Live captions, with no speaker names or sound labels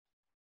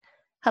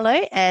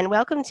Hello and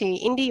welcome to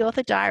Indie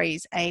Author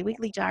Diaries, a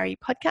weekly diary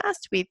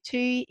podcast with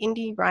two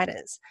indie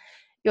writers.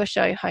 Your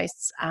show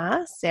hosts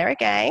are Sarah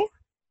Gay.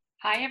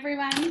 Hi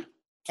everyone.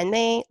 And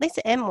me,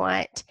 Lisa M.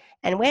 White,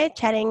 and we're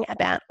chatting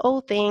about all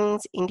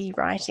things indie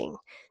writing.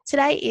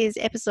 Today is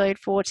episode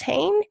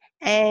 14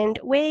 and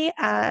we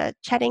are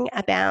chatting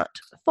about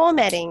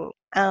formatting.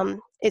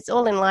 It's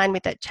all in line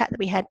with that chat that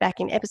we had back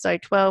in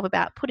episode 12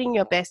 about putting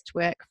your best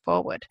work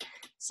forward.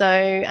 So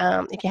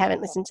if you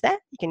haven't listened to that,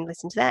 you can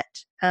listen to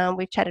that.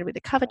 We've chatted with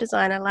a cover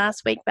designer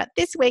last week, but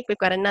this week we've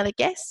got another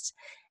guest.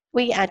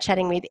 We are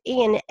chatting with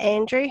Ian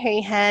Andrew,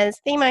 who has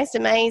the most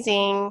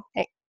amazing,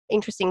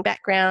 interesting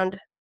background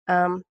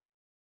of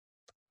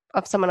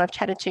someone I've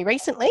chatted to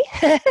recently.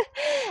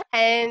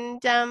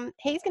 And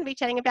he's going to be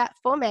chatting about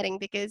formatting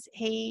because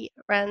he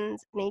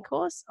runs an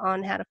e-course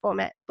on how to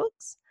format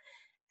books,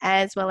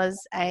 as well as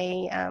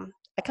a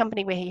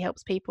company where he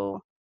helps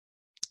people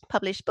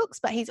publish books,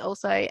 but he's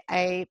also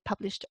a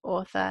published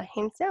author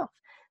himself.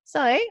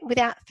 So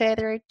without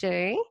further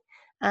ado,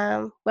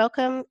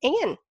 welcome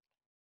Ian.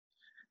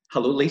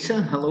 Hello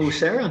Lisa, hello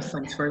Sarah,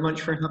 thanks very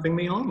much for having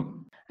me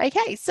on.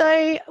 Okay,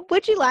 so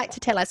would you like to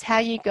tell us how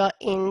you got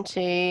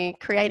into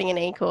creating an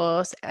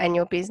e-course and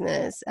your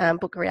business,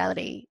 Book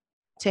Reality,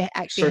 to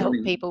actually Certainly.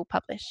 help people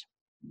publish?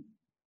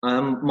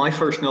 My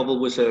first novel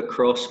was a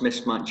cross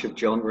mismatch of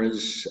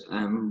genres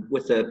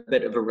with a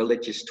bit of a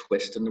religious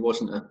twist, and there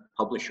wasn't a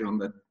publisher on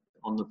the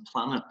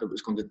planet that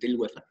was going to deal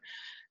with it.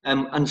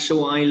 And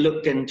so I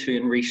looked into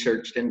and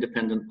researched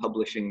independent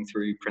publishing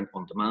through print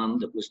on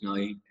demand. It was now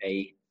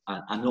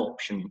an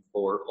option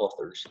for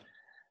authors.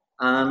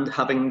 And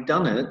having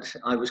done it,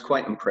 I was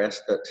quite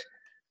impressed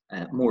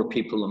that more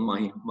people than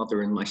my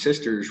mother and my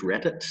sisters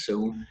read it.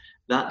 So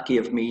that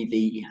gave me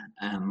the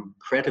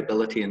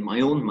credibility in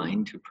my own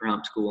mind to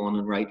perhaps go on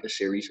and write a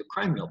series of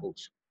crime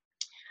novels.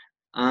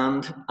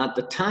 And at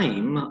the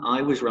time,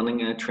 I was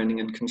running a training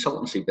and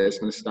consultancy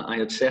business that I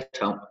had set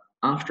up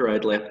after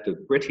I'd left the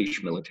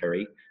British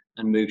military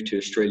and moved to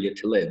Australia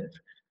to live.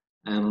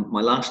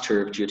 My last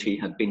tour of duty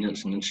had been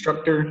as an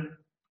instructor.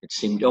 It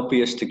seemed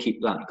obvious to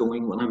keep that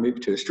going when I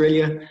moved to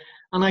Australia,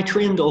 and I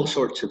trained all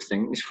sorts of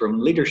things from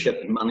leadership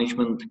and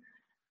management,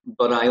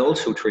 but I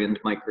also trained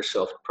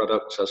Microsoft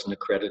products as an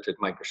accredited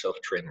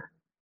Microsoft trainer.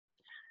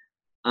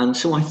 And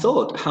so I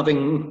thought,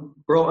 having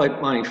brought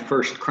out my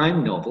first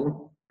crime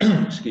novel,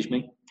 excuse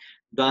me,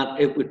 that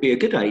it would be a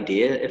good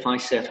idea if I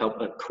set up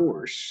a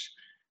course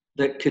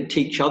that could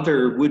teach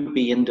other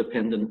would-be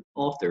independent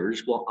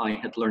authors what I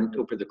had learned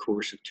over the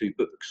course of 2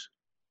 books.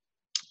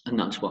 And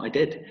that's what I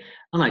did.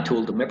 And I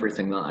told them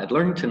everything that I'd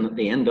learned. And at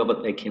the end of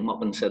it, they came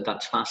up and said,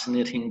 "That's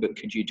fascinating, but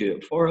could you do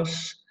it for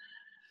us?"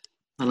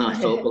 And I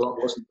thought, well,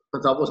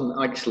 that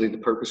wasn't actually the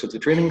purpose of the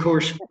training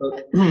course.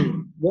 But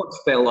what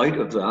fell out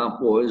of that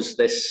was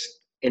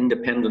this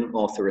independent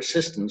author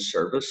assistance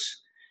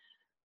service.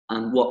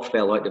 And what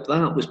fell out of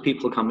that was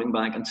people coming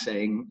back and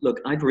saying,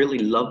 "Look, I'd really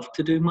love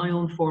to do my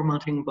own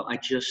formatting, but I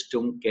just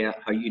don't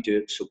get how you do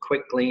it so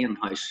quickly and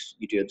how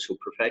you do it so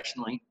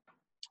professionally."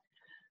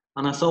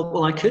 And I thought,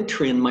 well, I could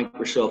train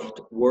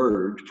Microsoft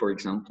Word, for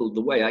example,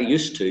 the way I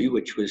used to,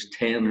 which was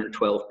 10 or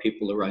 12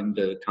 people around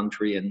the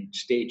country in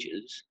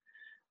stages.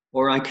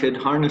 Or I could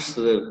harness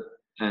the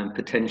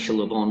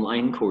potential of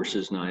online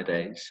courses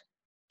nowadays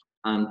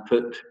and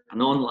put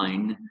an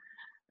online,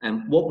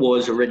 what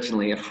was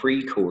originally a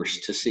free course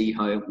to see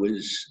how it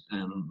was,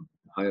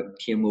 how it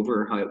came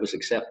over, how it was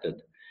accepted.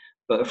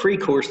 But a free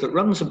course that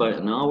runs about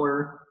an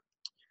hour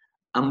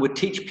and would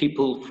teach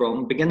people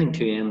from beginning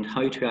to end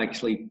how to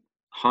actually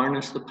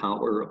harness the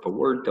power of a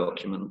Word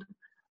document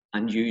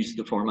and use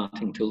the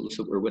formatting tools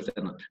that were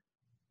within it.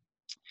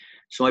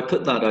 So I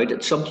put that out.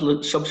 It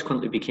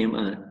subsequently became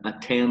a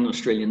 10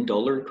 Australian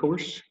dollar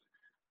course.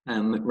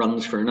 It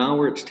runs for an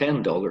hour, it's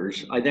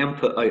 $10. I then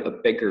put out a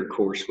bigger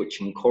course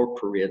which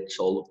incorporates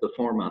all of the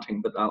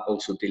formatting, but that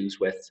also deals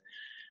with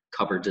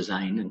cover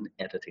design and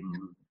editing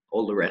and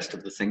all the rest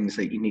of the things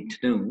that you need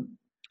to know.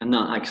 And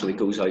that actually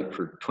goes out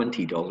for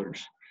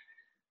 $20.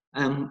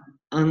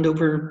 And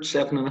over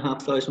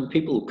 7,500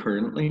 people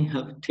currently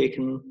have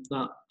taken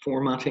that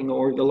formatting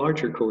or the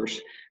larger course.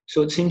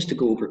 So it seems to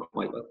go over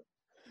quite well.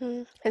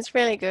 It's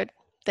really good.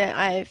 That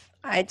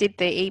I did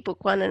the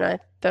ebook one and I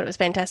thought it was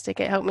fantastic.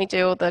 It helped me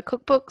do all the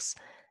cookbooks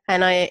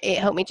and it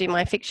helped me do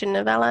my fiction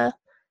novella.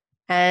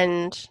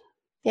 And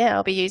yeah,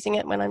 I'll be using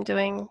it when I'm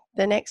doing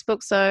the next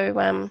book. So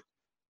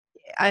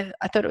I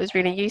thought it was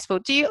really useful.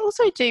 Do you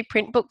also do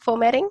print book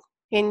formatting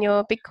in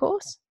your big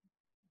course?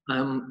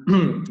 No.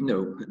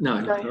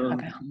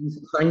 Okay.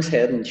 Thanks,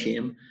 head and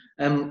shame.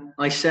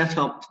 I set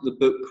up the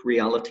Book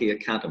Reality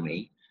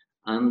Academy,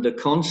 and the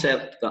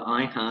concept that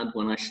I had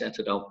when I set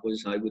it up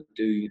was I would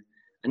do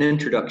an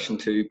introduction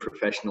to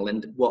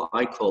what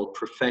I call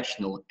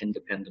professional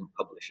independent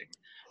publishing.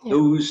 Yeah.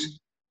 Those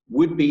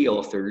would-be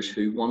authors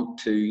who want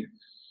to,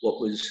 what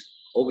was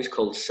always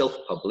called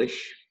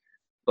self-publish,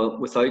 but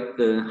without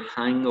the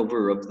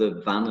hangover of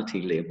the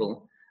vanity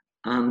label,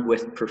 and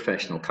with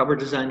professional cover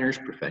designers,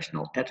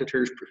 professional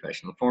editors,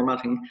 professional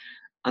formatting,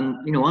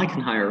 And, you know, I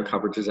can hire a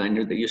cover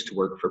designer that used to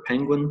work for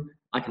Penguin.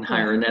 I can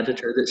hire an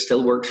editor that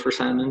still works for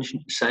Simon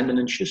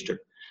and Schuster.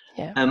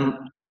 Yeah.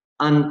 And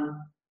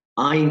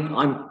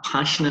I'm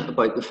passionate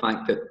about the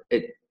fact that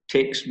it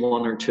takes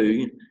one or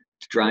two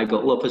to drag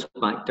all of us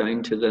back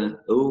down to the,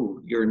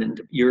 oh,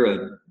 you're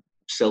a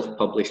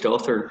self-published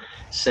author,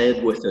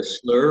 said with a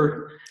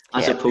slur,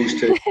 as opposed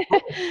to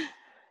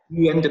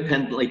you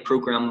independently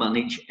program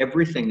manage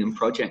everything and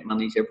project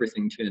manage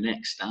everything to an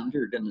X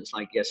standard. And it's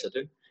like, yes, I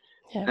do.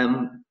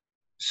 Yeah.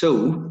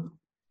 So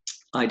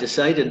I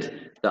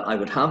decided that I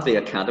would have the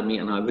academy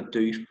and I would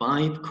do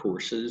 5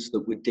 courses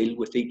that would deal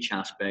with each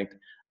aspect,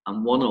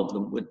 and one of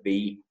them would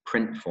be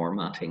print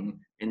formatting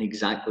in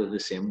exactly the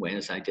same way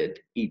as I did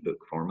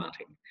ebook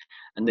formatting.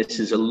 And this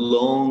is a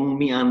long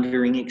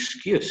meandering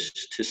excuse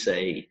to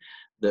say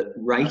that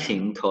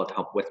writing caught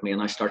up with me,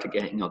 and I started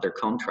getting other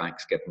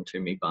contracts given to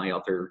me by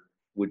other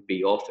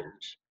would-be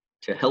authors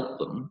to help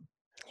them.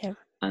 Yeah.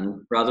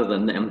 And rather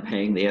than them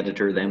paying the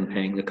editor, them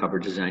paying the cover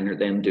designer,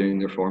 them doing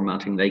their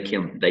formatting, they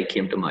came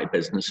to my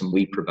business, and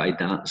we provide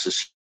that as a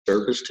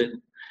service to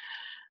them.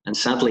 And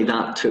sadly,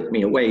 that took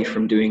me away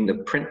from doing the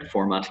print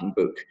formatting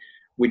book,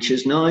 which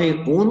is now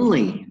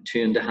only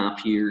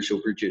 2.5 years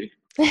overdue.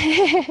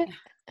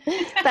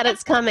 But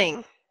it's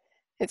coming.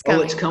 It's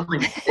coming. Oh, it's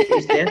coming.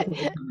 It's definitely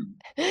coming.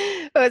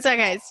 Well, it's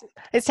okay.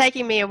 It's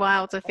taking me a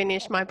while to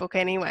finish my book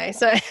anyway,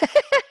 so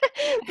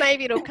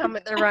maybe it'll come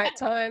at the right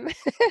time. I'm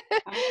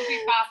going to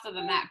be faster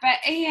than that. But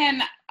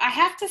Ian, I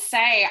have to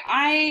say,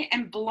 I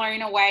am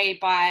blown away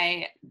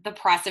by the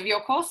price of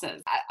your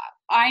courses.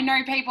 I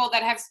know people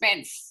that have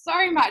spent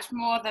so much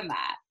more than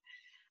that.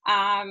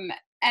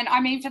 And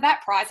I mean, for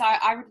that price,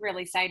 I would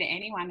really say to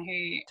anyone who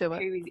is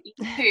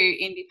into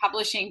indie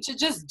publishing to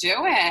just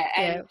do it.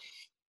 And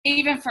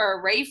even for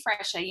a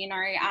refresher, you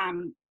know,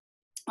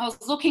 I was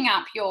looking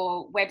up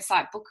your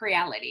website, Book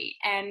Reality,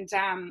 and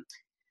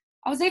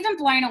I was even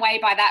blown away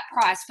by that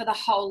price for the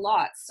whole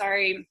lot. So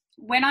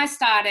when I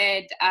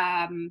started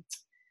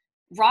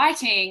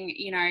writing,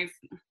 you know,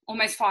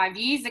 almost 5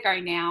 years ago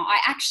now, I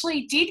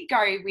actually did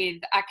go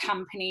with a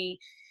company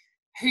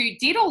who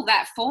did all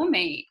that for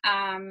me.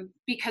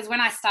 Because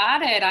when I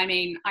started, I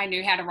mean, I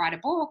knew how to write a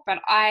book, but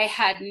I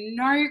had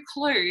no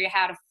clue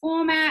how to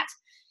format.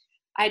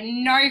 I had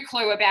no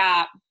clue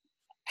about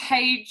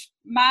page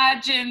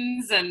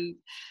margins and,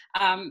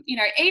 you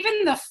know,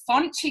 even the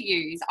font to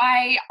use.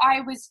 I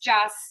was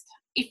just,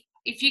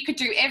 if you could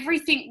do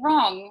everything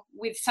wrong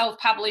with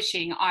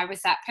self-publishing, I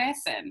was that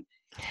person.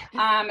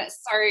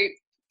 So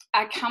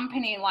a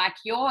company like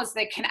yours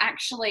that can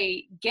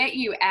actually get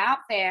you out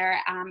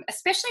there,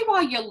 especially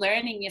while you're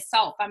learning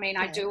yourself. I mean,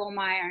 I do all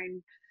my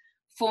own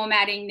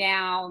formatting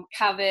now,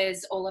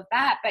 covers, all of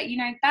that. But, you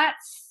know,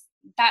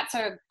 that's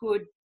a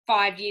good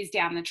 5 years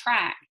down the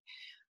track.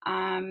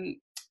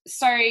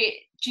 So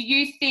do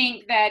you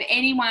think that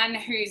anyone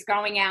who's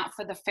going out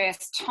for the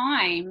first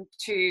time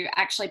to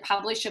actually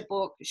publish a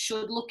book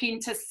should look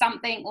into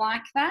something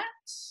like that?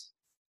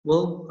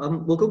 Well,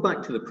 we'll go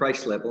back to the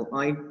price level.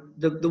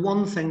 The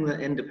one thing that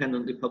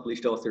independently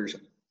published authors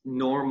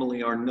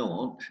normally are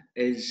not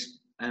is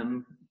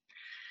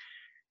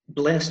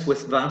blessed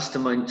with vast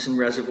amounts and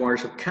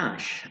reservoirs of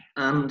cash.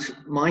 And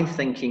my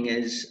thinking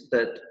is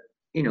that,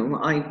 you know,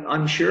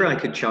 I'm sure I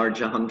could charge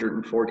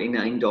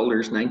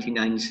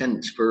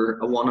 $149.99 for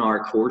a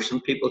 1-hour course,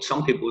 and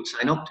some people would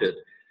sign up to it.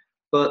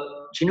 But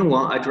do you know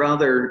what? I'd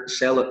rather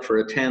sell it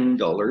for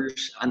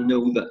 $10 and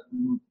know that,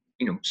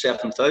 you know,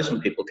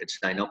 7,000 people could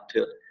sign up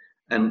to it.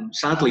 And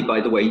sadly,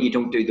 by the way, you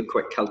don't do the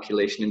quick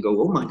calculation and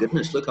go, oh my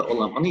goodness, look at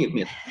all that money you've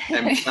made.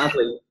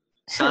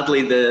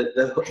 Sadly,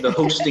 the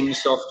hosting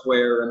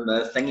software and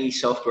the thingy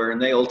software, and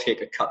they all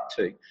take a cut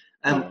too.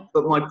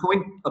 But my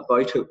point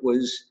about it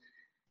was,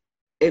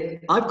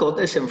 I've got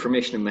this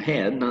information in my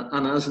head,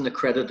 and as an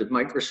accredited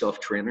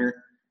Microsoft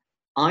trainer,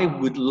 I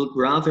would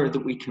rather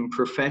that we can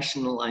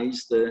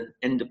professionalize the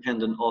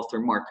independent author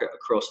market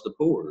across the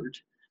board,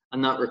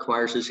 and that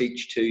requires us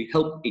each to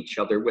help each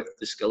other with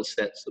the skill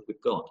sets that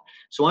we've got.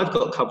 So I've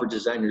got cover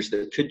designers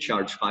that could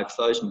charge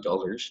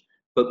 $5,000,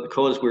 but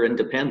because we're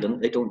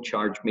independent, they don't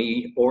charge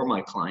me or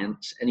my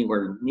clients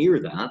anywhere near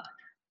that,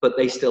 but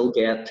they still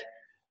get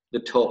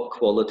the top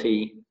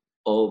quality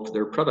of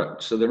their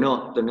product. So they're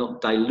not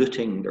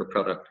diluting their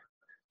product.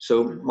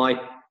 So my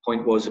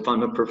point was, if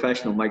I'm a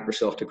professional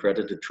Microsoft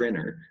accredited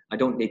trainer, I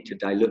don't need to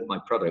dilute my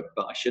product,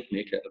 but I should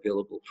make it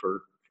available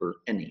for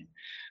any.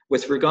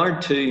 With regard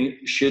to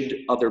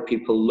should other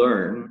people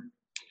learn,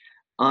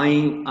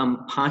 I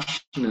am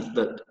passionate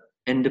that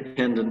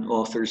independent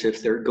authors,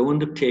 if they're going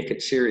to take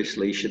it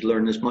seriously, should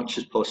learn as much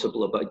as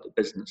possible about the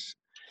business.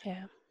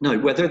 Yeah. Now,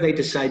 whether they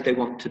decide they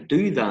want to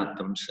do that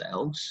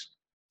themselves,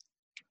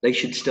 they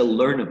should still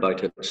learn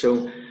about it.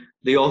 So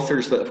the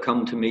authors that have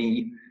come to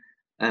me,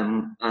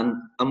 and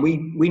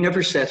we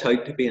never set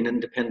out to be an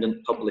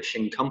independent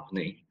publishing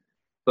company,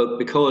 but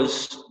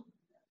because,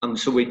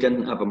 so we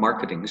didn't have a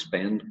marketing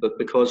spend, but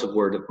because of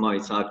word of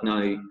mouth, I've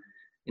now,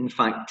 in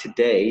fact,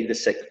 today, the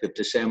 6th of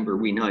December,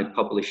 we now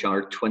publish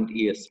our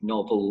 20th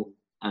novel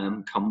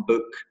come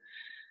book.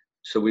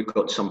 So we've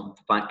got some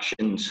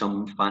faction,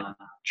 some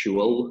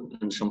factual,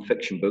 and some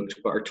fiction books,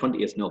 but our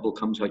 20th novel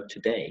comes out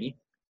today.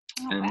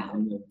 Oh,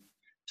 wow.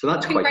 So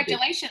that's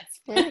congratulations.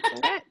 Quite big. Yeah,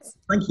 congrats.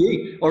 Thank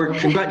you. Or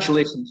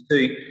congratulations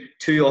to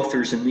two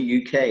authors in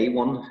the UK,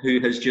 one who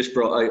has just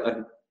brought out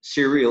a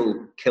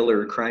serial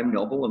killer crime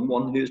novel and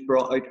one who's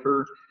brought out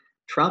her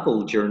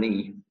travel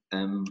journey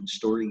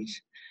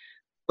stories.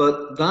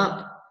 But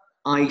that,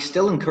 I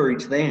still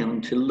encourage them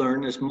to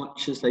learn as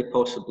much as they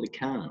possibly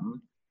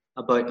can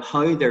about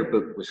how their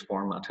book was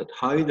formatted,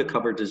 how the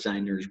cover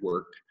designers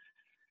work,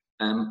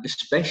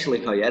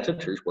 especially how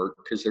editors work,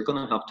 because they're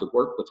going to have to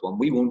work with one.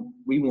 We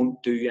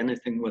won't do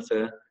anything with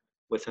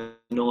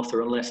an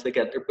author unless they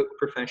get their book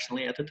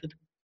professionally edited.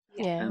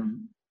 Yeah.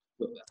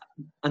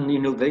 And you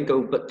know, they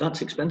go, but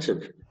that's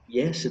expensive.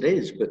 Yes, it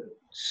is, but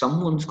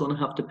someone's going to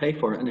have to pay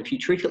for it. And if you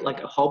treat it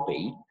like a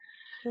hobby,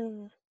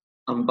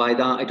 and by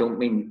that I don't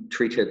mean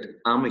treat it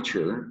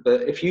amateur,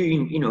 but if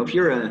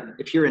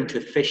you're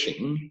into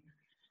fishing,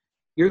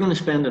 you're going to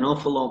spend an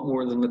awful lot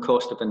more than the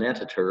cost of an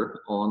editor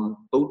on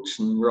boats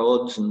and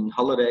rods and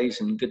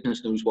holidays and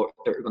goodness knows what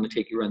that are going to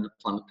take you around the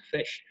planet to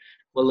fish.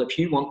 Well, if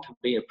you want to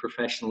be a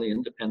professionally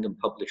independent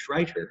published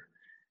writer,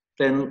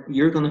 then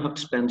you're going to have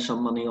to spend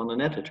some money on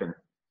an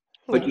editor.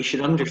 But you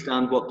should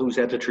understand what those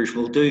editors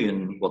will do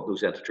and what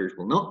those editors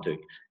will not do.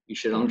 You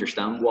should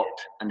understand what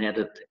an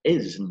edit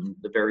is and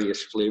the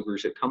various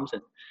flavors it comes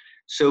in.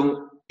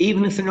 So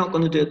even if they're not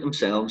going to do it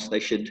themselves, they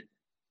should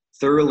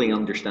thoroughly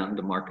understand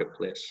the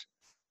marketplace.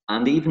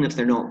 And even if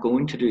they're not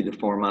going to do the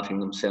formatting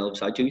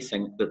themselves, I do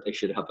think that they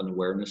should have an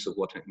awareness of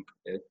what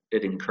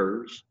it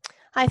incurs.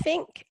 I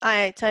think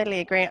I totally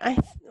agree. I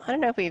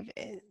don't know if we've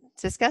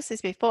discussed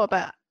this before,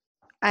 but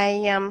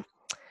I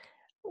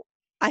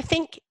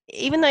think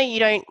even though you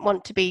don't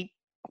want to be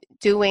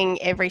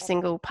doing every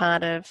single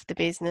part of the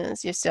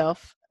business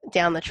yourself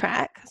down the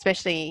track,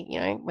 especially, you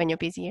know, when you're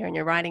busier and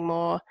you're writing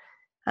more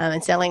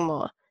and selling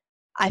more,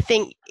 I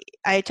think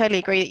I totally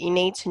agree that you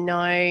need to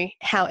know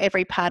how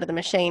every part of the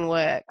machine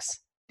works,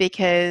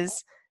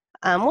 because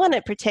one,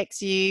 it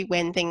protects you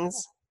when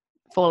things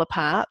fall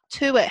apart.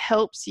 Two, it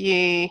helps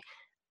you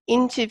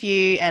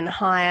interview and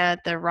hire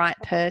the right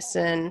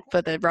person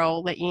for the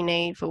role that you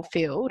need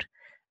fulfilled.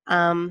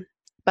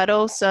 But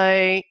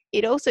also,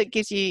 it also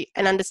gives you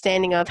an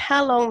understanding of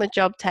how long the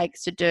job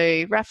takes to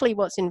do, roughly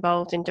what's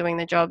involved in doing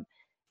the job.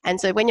 And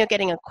so when you're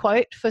getting a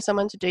quote for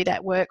someone to do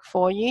that work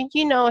for you,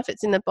 you know if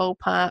it's in the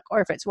ballpark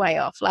or if it's way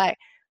off. Like,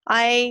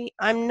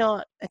 I'm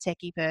not a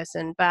techie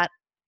person, but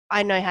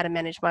I know how to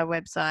manage my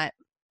website.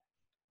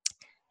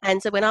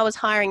 And so when I was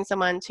hiring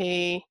someone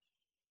to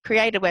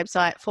create a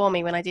website for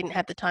me when I didn't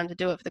have the time to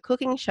do it for the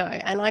cooking show,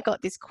 and I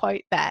got this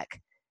quote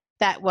back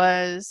that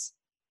was,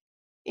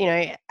 you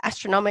know,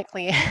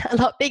 astronomically a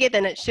lot bigger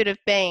than it should have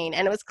been.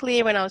 And it was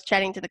clear when I was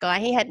chatting to the guy,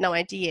 he had no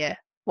idea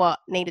what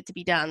needed to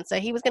be done. So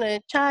he was going to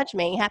charge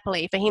me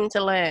happily for him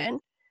to learn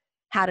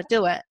how to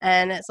do it.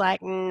 And it's like,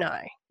 no.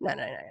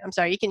 I'm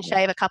sorry, you can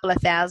shave a couple of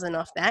 $1,000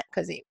 off that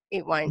because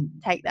it won't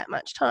take that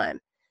much time.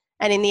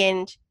 And in the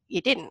end,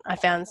 you didn't. I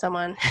found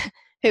someone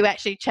who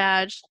actually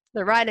charged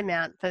the right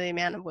amount for the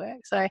amount of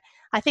work. So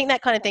I think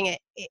that kind of thing,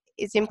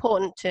 it's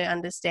important to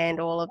understand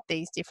all of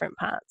these different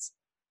parts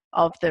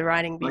of the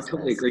writing business. I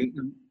totally agree.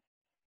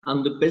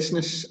 And the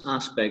business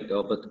aspect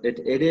of it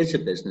is a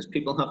business.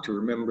 People have to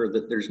remember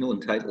that there's no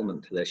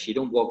entitlement to this. You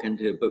don't walk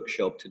into a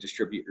bookshop to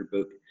distribute your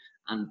book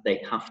and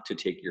they have to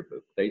take your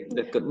book.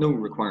 They've got no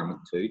requirement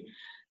to.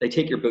 They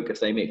take your book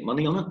if they make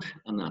money on it,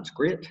 and that's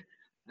great.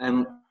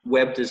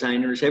 Web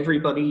designers,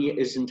 everybody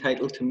is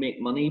entitled to make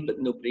money, but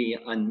nobody,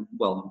 and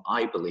well,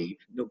 I believe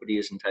nobody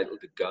is entitled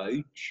to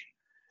gouge.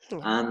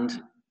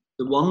 And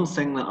the one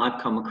thing that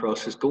I've come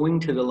across is going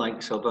to the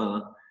likes of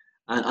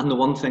and the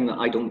one thing that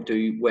I don't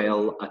do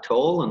well at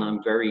all, and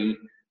I'm very,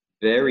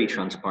 very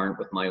transparent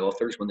with my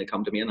authors when they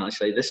come to me and I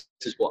say, this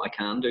is what I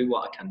can do,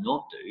 what I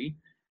cannot do,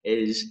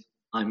 is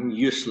I'm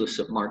useless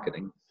at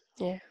marketing.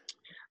 Yeah.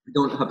 I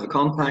don't have the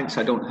contacts,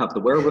 I don't have the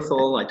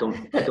wherewithal, I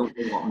don't know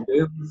what I'm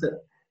doing with it.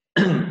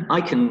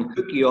 I can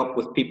hook you up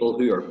with people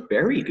who are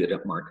very good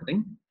at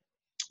marketing.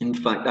 In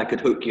fact, I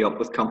could hook you up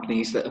with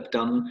companies that have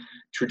done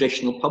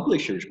traditional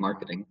publishers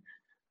marketing.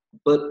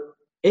 But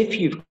if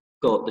you've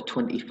got the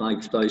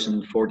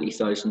 25,000,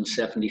 40,000,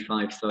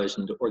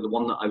 75,000, or the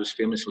one that I was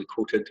famously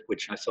quoted,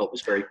 which I thought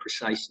was very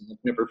precise and I've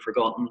never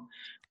forgotten,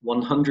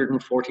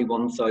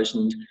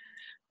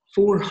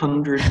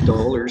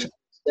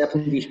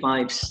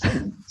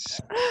 $141,400.75.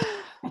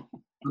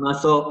 And I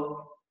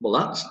thought, well,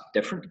 that's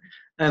different.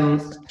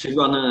 To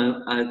run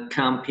a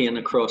campaign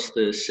across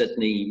the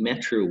Sydney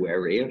metro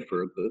area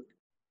for a book.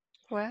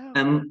 Wow.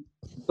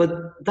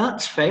 But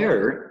that's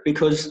fair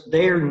because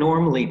they're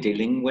normally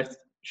dealing with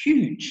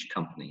huge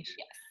companies.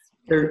 Yes.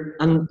 They're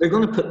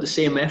going to put the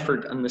same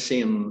effort and the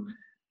same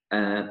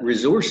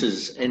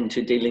resources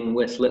into dealing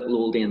with little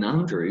old Ian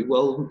Andrew.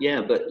 Well,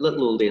 yeah, but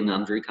little old Ian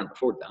Andrew can't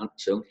afford that.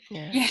 So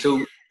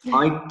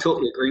I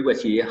totally agree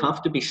with you. You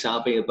have to be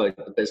savvy about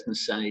the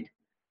business side.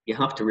 You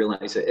have to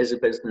realize it is a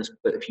business,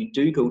 but if you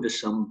do go to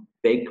some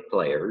big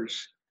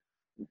players,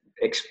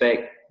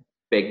 expect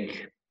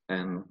big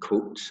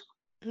quotes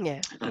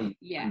Yeah. and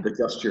Yeah.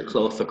 adjust your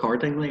cloth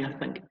accordingly, I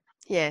think.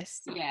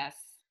 Yes. Yes.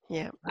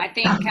 Yeah. I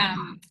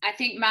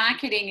think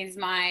marketing is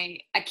my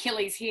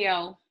Achilles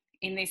heel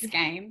in this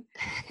game.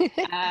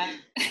 I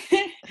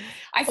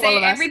All say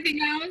of us. everything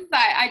else.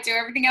 I do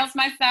everything else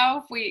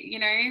myself. We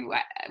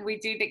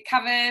do the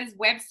covers,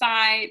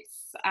 websites,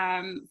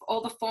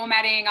 all the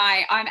formatting.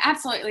 I'm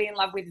absolutely in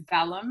love with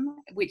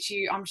Vellum, which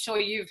I'm sure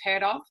you've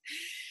heard of.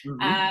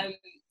 Mm-hmm.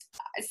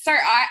 So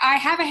I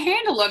have a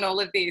handle on all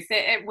of this.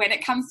 When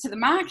it comes to the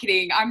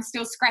marketing, I'm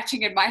still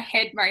scratching in my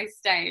head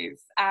most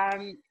days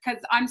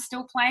because I'm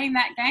still playing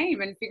that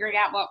game and figuring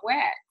out what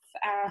works.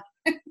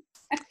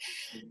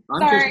 I'm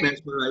just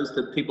mesmerized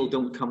that people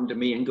don't come to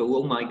me and go,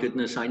 "Oh my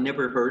goodness, I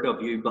never heard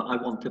of you, but I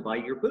want to buy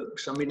your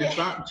books." I mean, if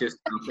that just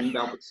happened,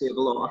 that would save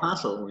a lot of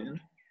hassle.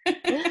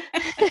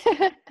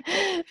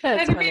 That's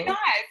That'd funny. be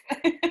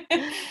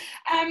nice.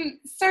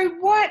 So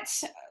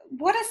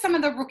what are some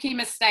of the rookie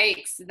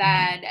mistakes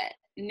that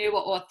newer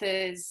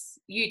authors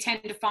you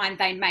tend to find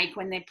they make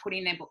when they're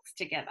putting their books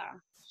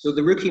together? So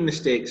the rookie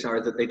mistakes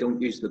are that they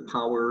don't use the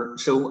power.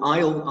 So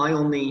I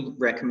only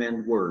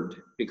recommend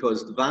Word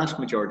because the vast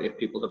majority of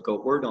people have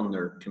got Word on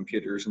their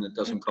computers and it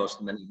doesn't cost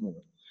them any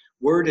more.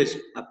 Word is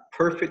a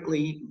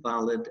perfectly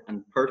valid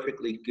and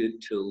perfectly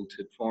good tool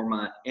to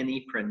format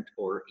any print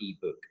or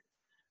ebook.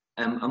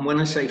 And when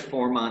I say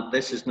format,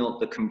 this is not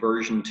the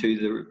conversion to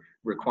the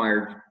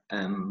required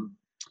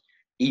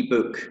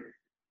ebook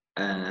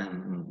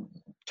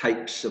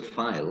types of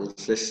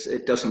files.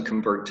 It doesn't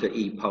convert to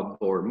EPUB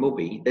or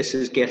MOBI. This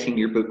is getting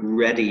your book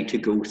ready to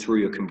go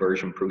through a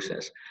conversion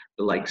process,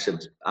 the likes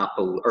of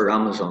Apple or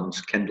Amazon's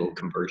Kindle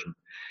conversion.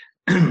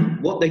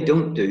 What they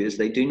don't do is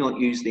they do not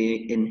use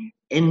the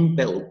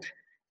inbuilt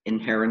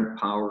inherent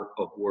power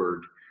of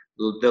Word,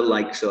 the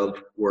likes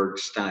of Word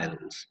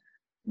styles,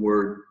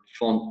 Word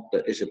font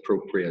that is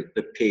appropriate,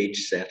 the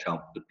page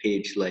setup, the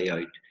page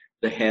layout,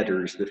 the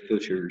headers, the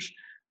footers,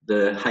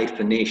 the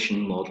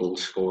hyphenation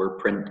models for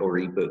print or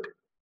ebook.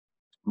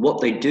 What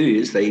they do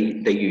is they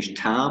use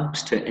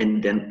tabs to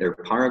indent their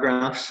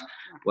paragraphs.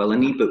 Well,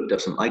 an ebook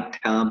doesn't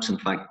like tabs. In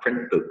fact,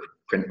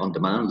 print on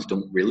demands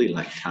don't really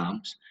like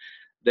tabs.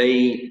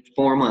 They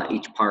format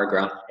each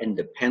paragraph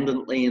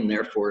independently, and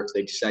therefore, if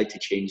they decide to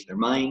change their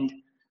mind,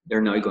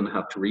 they're now going to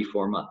have to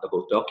reformat the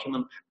whole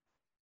document.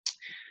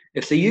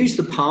 If they use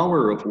the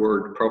power of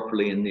Word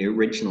properly in the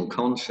original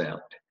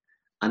concept,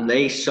 and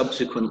they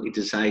subsequently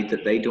decide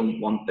that they don't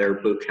want their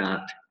book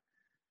at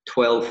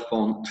 12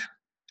 font,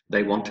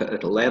 they want it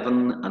at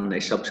 11, and they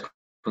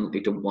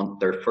subsequently don't want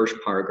their first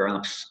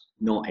paragraphs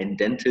not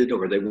indented,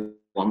 or they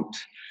want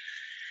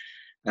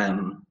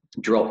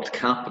dropped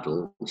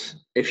capitals.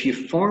 If you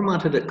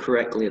formatted it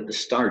correctly at the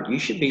start, you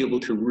should be able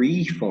to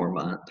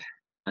reformat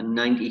a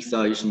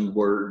 90,000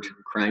 word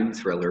crime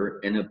thriller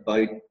in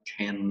about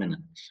 10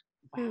 minutes.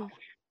 Wow.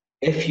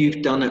 If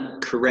you've done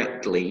it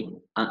correctly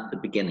at the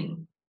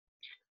beginning.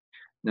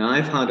 Now,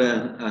 I've had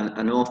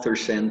an author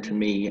send to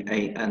me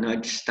an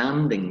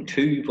outstanding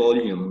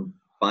 2-volume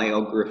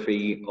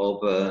biography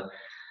of a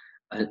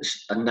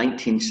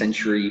 19th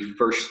century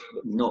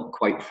not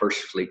quite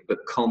first fleet,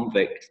 but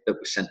convict that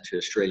was sent to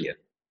Australia.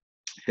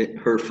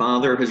 Her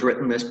father has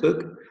written this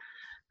book.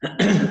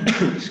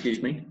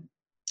 Excuse me.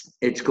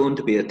 It's going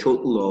to be a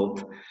total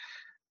of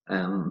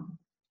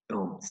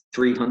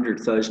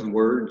 300,000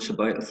 words,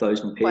 about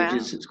 1,000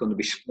 pages. Wow. It's going to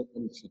be split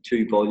into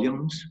 2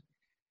 volumes.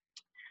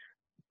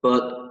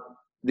 But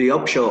the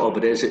upshot of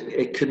it is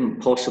it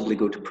couldn't possibly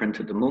go to print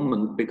at the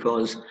moment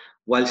because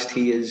whilst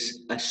he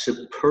is a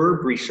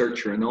superb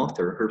researcher and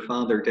author, her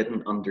father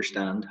didn't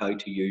understand how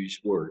to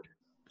use Word.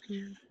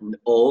 Mm. And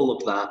all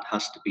of that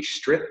has to be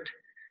stripped,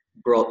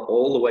 brought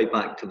all the way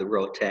back to the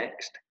raw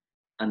text,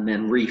 and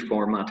then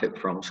reformat it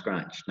from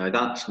scratch. Now,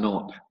 that's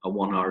not a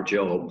 1-hour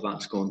job.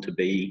 That's going to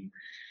be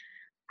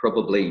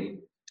probably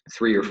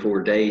 3 or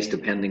 4 days,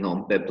 depending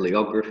on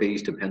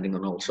bibliographies, depending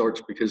on all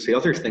sorts, because the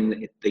other thing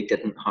that they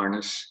didn't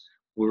harness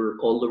were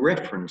all the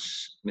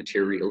reference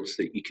materials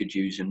that you could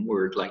use in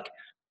Word, like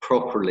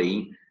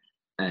properly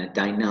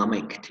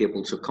dynamic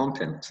tables of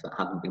contents that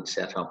hadn't been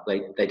set up.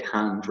 They'd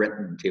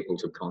handwritten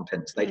tables of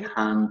contents. They'd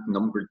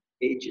hand-numbered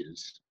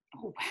pages.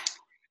 Oh, wow.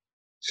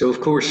 So,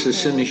 of course, as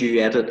soon as you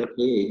edit a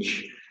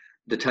page,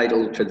 the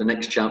title for the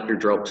next chapter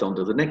drops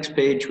onto the next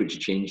page, which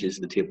changes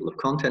the table of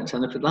contents.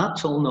 And if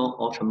that's all not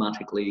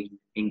automatically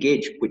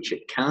engaged, which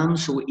it can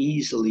so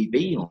easily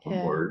be on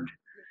Word,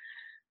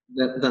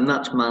 then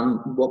that's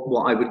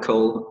what I would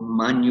call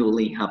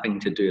manually having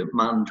to do it,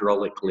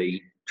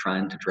 mandrolically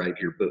trying to drive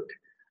your book.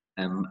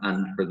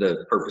 And for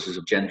the purposes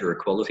of gender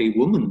equality,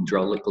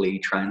 woman-drolically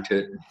trying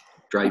to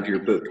drive your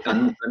book.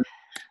 And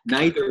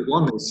neither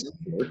one is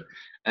simpler.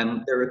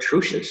 They're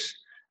atrocious.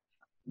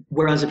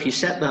 Whereas if you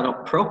set that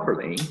up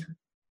properly,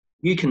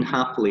 you can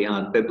happily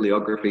add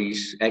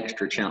bibliographies,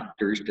 extra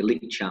chapters,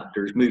 delete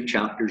chapters, move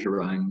chapters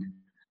around,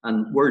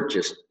 and Word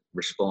just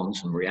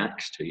responds and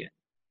reacts to you.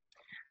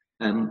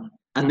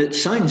 And it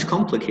sounds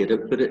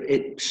complicated, but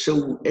it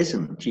so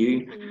isn't.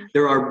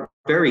 There are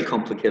very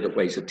complicated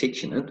ways of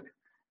teaching it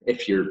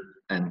if you're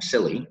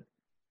silly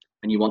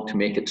and you want to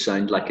make it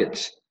sound like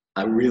it's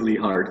a really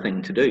hard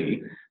thing to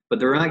do. But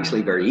there are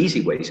actually very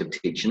easy ways of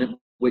teaching it,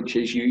 which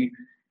is you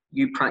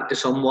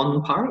practice on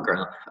one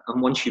paragraph.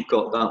 And once you've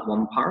got that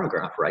one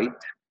paragraph right,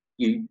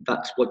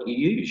 that's what you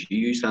use. You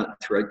use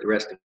that throughout the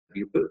rest of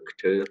your book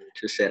to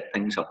set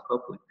things up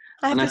properly.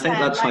 And I think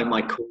that's how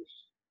my course...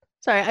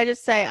 Sorry, I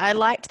just say I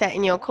liked that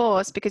in your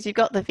course because you've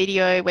got the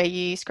video where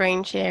you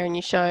screen share and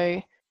you show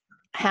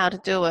how to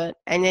do it,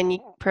 and then you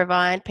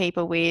provide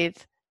people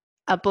with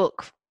a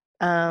book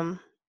to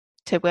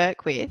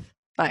work with.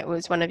 Like it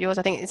was one of yours,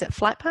 I think, is it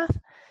Flightpath?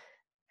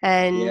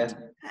 And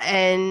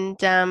and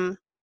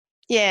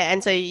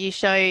so you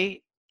show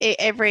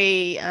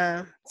every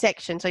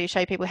section. So you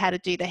show people how to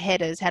do the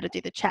headers, how to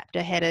do the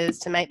chapter headers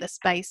to make the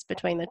space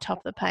between the top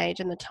of the page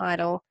and the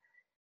title,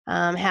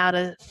 how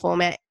to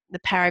format the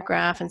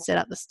paragraph and set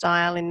up the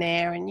style in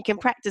there, and you can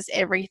practice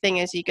everything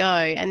as you go,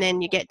 and then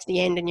you get to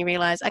the end and you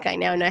realize, okay,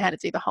 now I know how to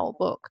do the whole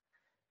book.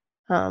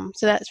 So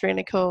that's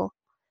really cool.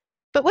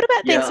 But what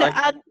about things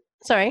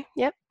sorry,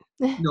 yep.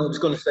 No, I was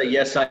going to say,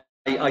 yes, I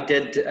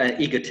did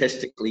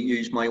egotistically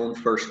use my own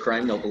first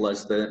crime novel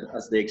as the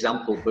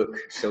example book,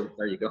 so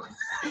there you go.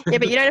 Yeah,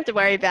 but you don't have to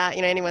worry about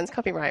anyone's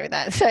copyright with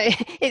that, so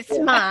it's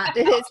smart.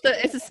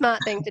 It's a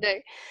smart thing to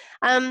do.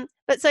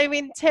 But so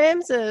in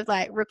terms of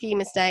like rookie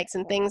mistakes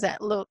and things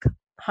that look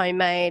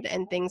homemade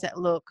and things that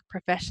look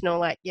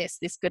professional, like yes,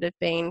 this could have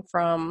been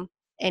from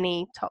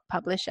any top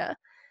publisher.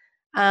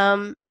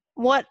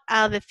 What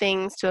are the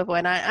things to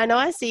avoid? I know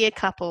I see a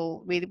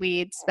couple with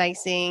weird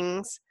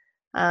spacings,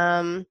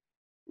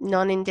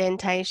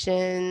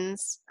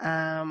 non-indentations.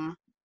 So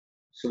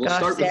we'll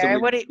start Sarah,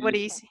 with what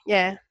do you see?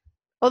 Yeah,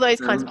 all those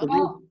kinds of things.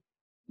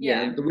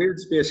 The weird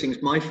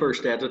spacings. My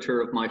first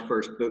editor of my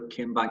first book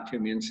came back to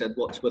me and said,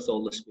 "What's with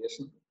all the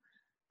spacing?"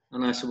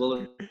 And I said,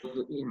 "Well,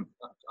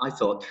 I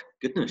thought,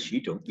 goodness,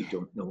 you don't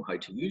know how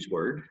to use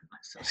Word."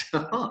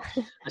 I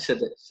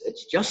said,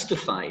 "It's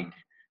justified,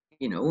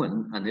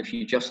 and if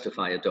you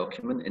justify a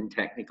document in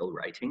technical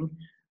writing,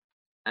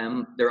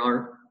 there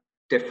are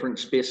different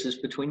spaces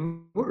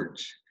between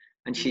words."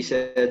 And she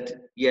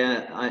said,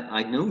 "Yeah,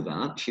 I know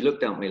that." She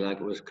looked at me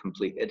like I was a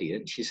complete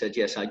idiot. She said,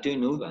 "Yes, I do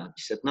know that."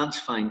 She said, "That's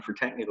fine for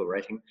technical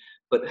writing,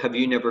 but have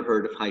you never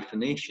heard of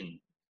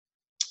hyphenation?"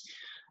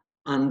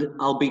 And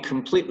I'll be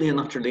completely and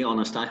utterly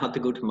honest, I had to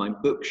go to my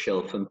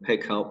bookshelf and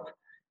pick up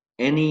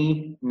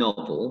any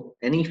novel,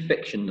 any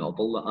fiction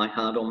novel that I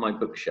had on my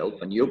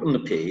bookshelf, and you open the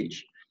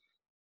page,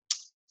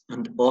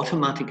 and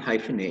automatic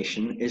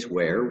hyphenation is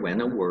where,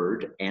 when a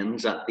word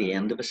ends at the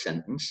end of a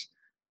sentence,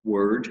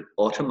 Word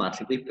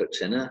automatically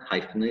puts in a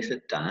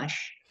hyphenated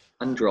dash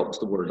and drops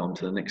the word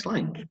onto the next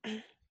line.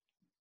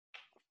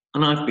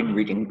 And I've been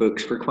reading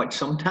books for quite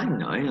some time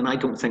now, and I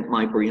don't think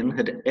my brain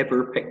had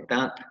ever picked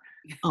that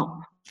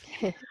up.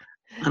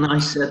 And I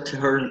said to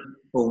her,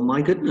 "Oh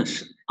my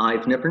goodness,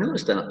 I've never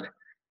noticed that."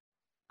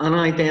 And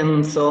I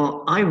then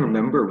thought, I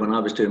remember when I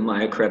was doing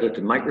my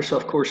accredited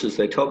Microsoft courses,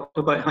 they talked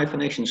about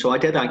hyphenation. So I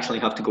did actually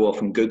have to go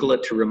off and Google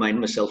it to remind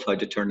myself how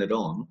to turn it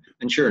on.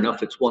 And sure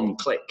enough, it's one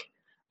click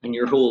and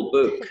your whole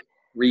book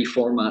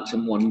reformats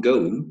in one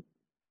go.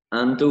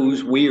 And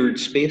those weird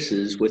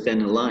spaces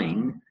within a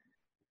line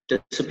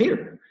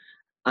disappear.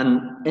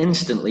 And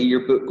instantly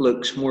your book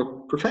looks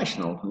more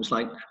professional. It's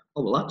like,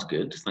 oh, well, that's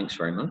good. Thanks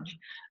very much.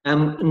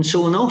 And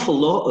so an awful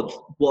lot of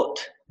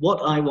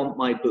what I want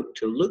my book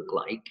to look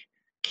like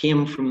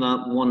came from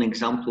that one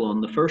example on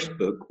the first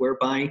book,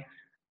 whereby,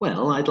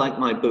 well, I'd like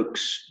my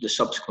books, the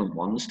subsequent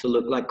ones, to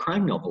look like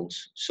crime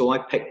novels. So I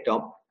picked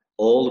up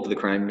all of the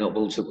crime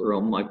novels that were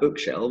on my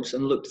bookshelves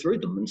and looked through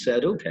them and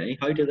said, okay,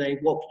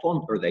 what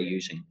font are they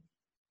using?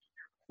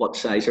 What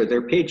size are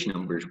their page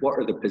numbers? What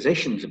are the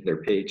positions of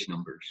their page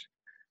numbers?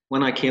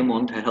 When I came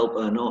on to help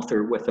an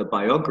author with a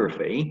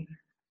biography,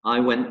 I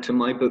went to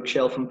my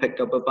bookshelf and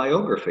picked up a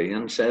biography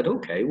and said,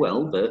 okay,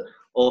 well, the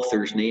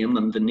author's name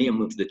and the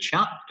name of the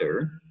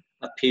chapter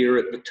appear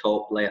at the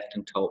top left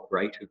and top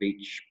right of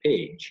each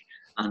page.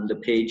 And the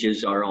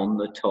pages are on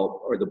the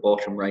top or the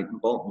bottom right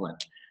and bottom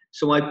left.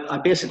 So I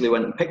basically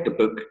went and picked a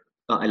book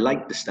that I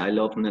liked the style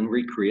of and then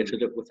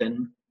recreated it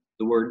within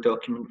the Word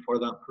document for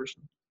that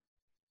person.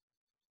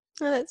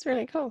 Oh, that's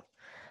really cool.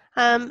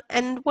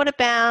 And what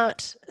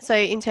about, so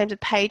in terms of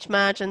page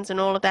margins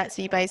and all of that,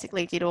 so you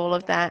basically did all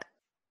of that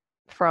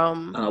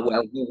from...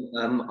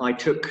 I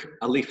took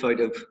a leaf out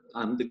of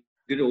the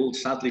good old,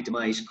 sadly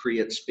demised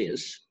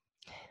CreateSpace.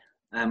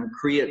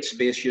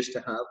 CreateSpace used to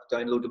have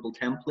downloadable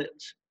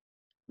templates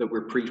that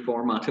were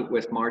pre-formatted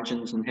with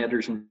margins and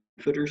headers and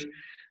footers.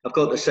 I've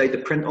got to say the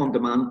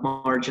print-on-demand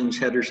margins,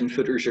 headers and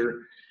footers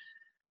are,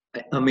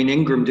 I mean,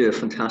 Ingram do a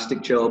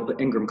fantastic job.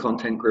 Ingram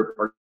Content Group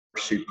are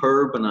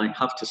superb, and I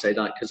have to say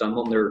that because I'm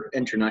on their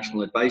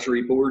international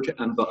advisory board,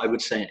 but I would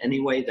say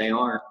anyway, they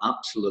are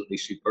absolutely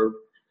superb.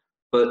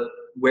 But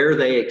where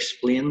they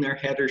explain their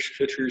headers,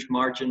 footers,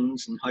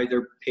 margins, and how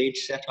their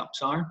page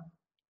setups are,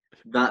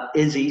 that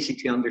is easy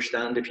to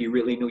understand if you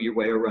really know your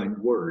way around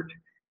Word.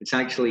 It's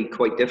actually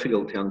quite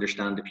difficult to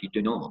understand if you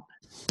do not.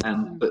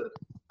 But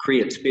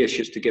CreateSpace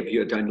just to give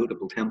you a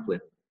downloadable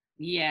template.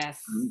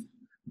 Yes.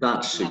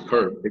 That's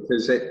superb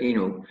because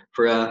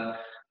for a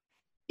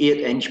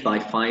 8" by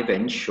 5"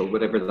 or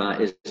whatever that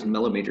is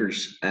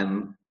millimeters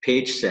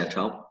page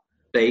setup,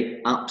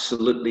 they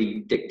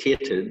absolutely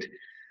dictated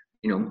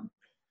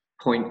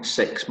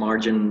 0.6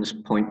 margins,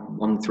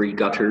 0.13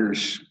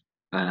 gutters,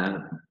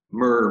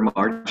 mirror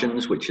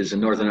margins, which is a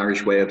Northern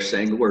Irish way of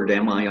saying the word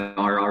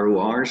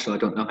MIRROR, so I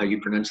don't know how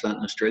you pronounce that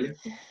in Australia.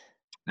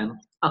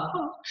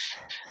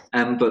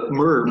 But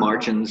mirror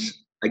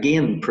margins,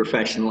 again,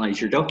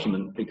 professionalize your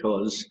document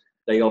because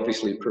they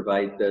obviously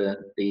provide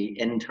the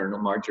internal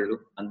margin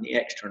and the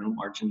external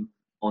margin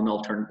on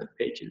alternative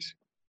pages,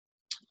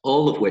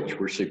 all of which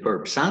were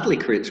superb. Sadly,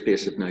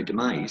 CreateSpace have now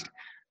demised,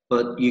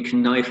 but you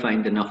can now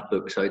find enough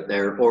books out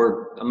there,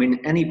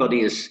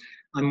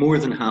 I'm more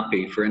than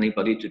happy for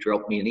anybody to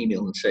drop me an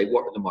email and say,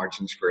 what are the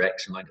margins for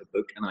X amount of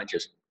book? And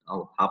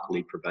I'll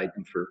happily provide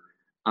them for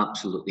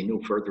absolutely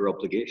no further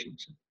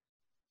obligations.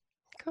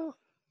 Cool.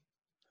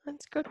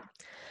 That's good.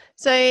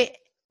 So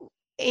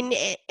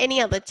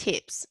any other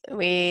tips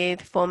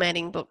with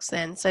formatting books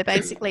then? So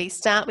basically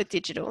start with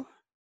digital,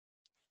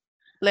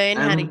 learn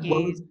how to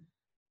use.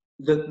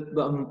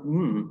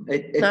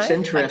 It's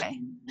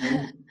interesting.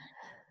 Okay.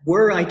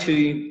 Were I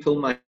to pull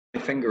my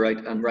finger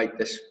out and write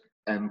this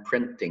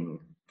printing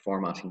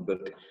formatting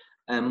book,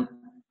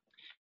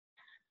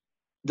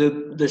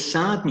 the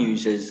sad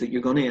news is that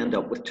you're going to end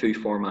up with 2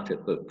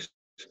 formatted books,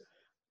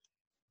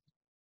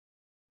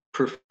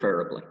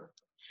 preferably.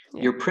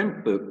 Yeah. Your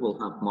print book will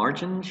have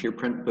margins, your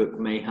print book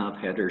may have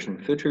headers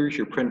and footers,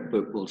 your print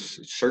book will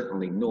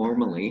certainly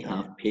normally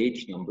have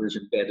page numbers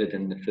embedded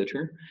in the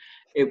footer.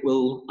 It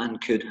will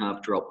and could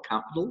have drop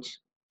capitals.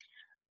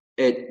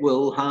 It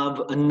will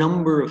have a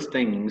number of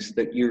things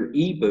that your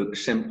ebook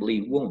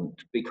simply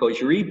won't, because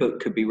your ebook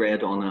could be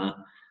read on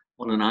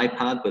an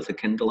iPad with a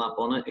Kindle app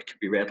on it. It could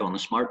be read on a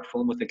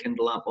smartphone with a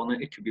Kindle app on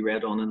it. It could be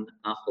read on an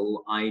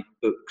Apple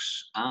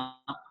iBooks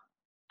app,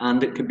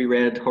 and it could be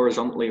read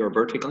horizontally or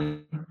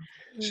vertically.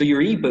 So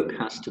your ebook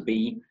has to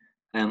be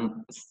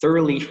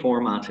thoroughly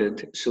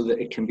formatted so that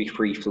it can be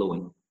free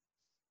flowing.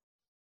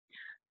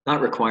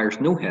 That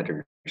requires no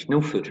headers, no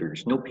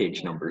footers, no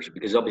page numbers,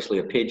 because obviously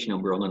a page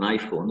number on an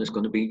iPhone is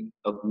going to be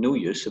of no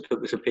use if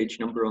it was a page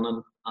number on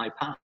an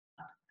iPad.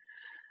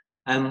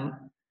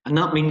 And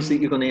that means that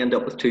you're going to end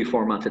up with 2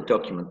 formatted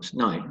documents.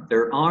 Now,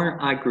 there are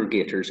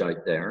aggregators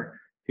out there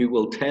who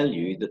will tell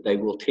you that they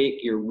will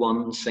take your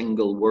one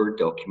single Word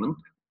document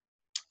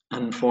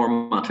and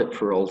format it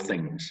for all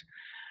things.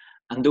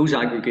 And those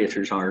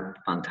aggregators are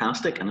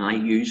fantastic, and I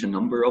use a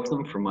number of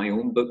them for my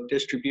own book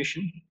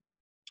distribution.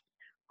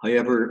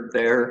 However,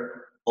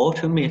 their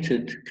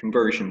automated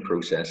conversion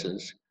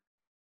processes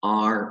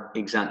are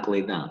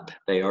exactly that.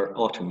 They are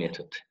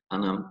automated.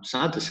 And I'm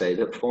sad to say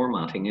that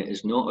formatting it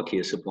is not a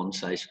case of one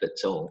size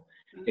fits all.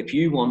 If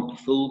you want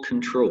full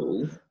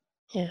control,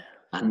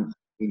 and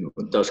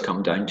it does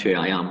come down to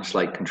I am a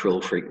slight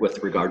control freak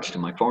with regards to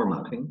my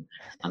formatting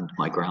and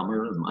my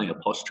grammar and my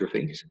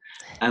apostrophes.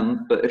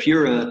 But if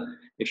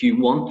you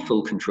want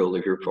full control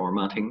of your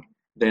formatting,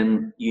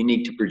 then you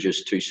need to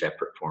produce 2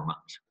 separate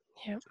formats.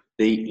 Yeah.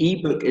 The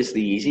ebook is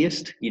the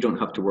easiest. You don't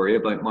have to worry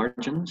about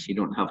margins. You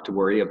don't have to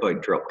worry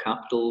about drop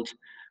capitals.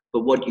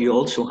 But what you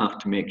also have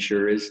to make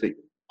sure is that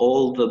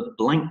all the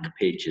blank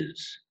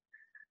pages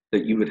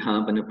that you would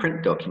have in a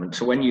print document.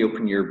 So when you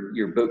open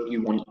your book,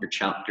 you want your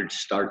chapter to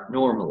start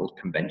normal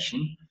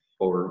convention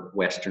for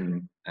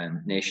Western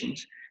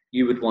nations.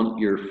 You would want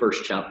your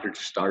first chapter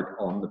to start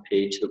on the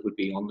page that would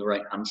be on the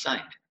right-hand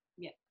side.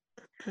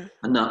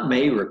 And that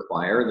may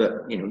require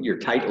that your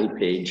title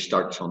page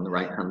starts on the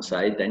right-hand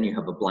side, then you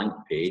have a blank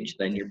page,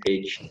 then your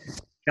page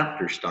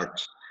chapter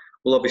starts.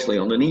 Well, obviously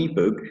on an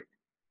ebook,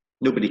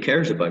 nobody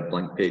cares about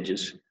blank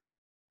pages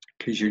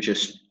because you're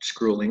just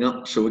scrolling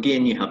up. So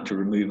again, you have to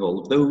remove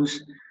all of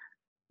those.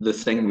 The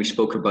thing we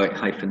spoke about,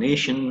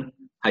 hyphenation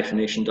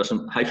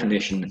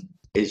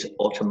is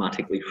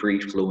automatically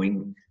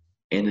free-flowing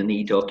in an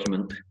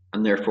e-document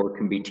and therefore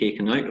can be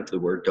taken out of the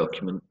Word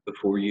document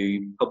before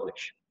you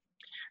publish.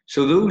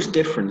 So those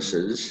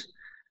differences,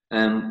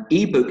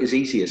 ebook is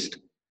easiest,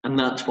 and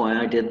that's why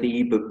I did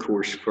the ebook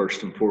course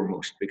first and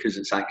foremost, because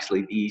it's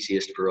actually the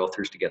easiest for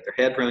authors to get their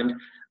head around.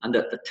 And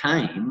at the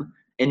time,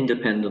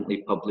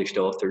 independently published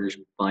authors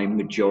by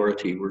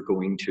majority were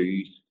going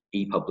to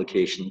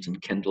e-publications and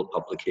Kindle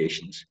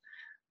publications.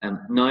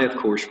 Now, of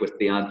course, with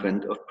the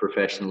advent of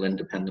professional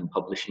independent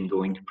publishing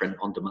going to print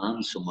on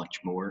demand so much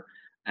more,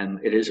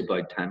 it is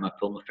about time I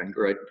pull my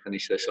finger out and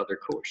finish this other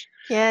course.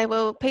 Yeah,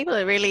 well, people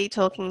are really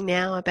talking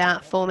now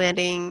about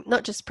formatting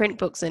not just print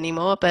books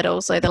anymore, but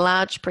also the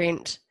large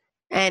print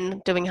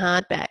and doing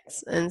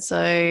hardbacks. And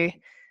so,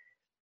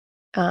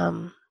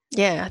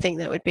 I think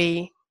that would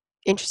be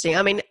interesting.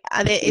 I mean,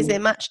 is there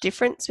much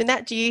difference with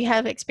that? Do you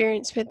have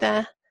experience with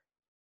the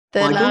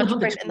large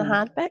print and the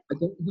hardback? I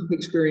don't have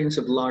experience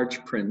of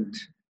large print.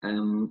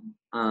 I'm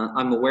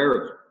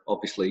aware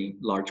obviously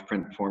large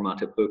print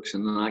formatted books,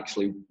 and then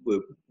actually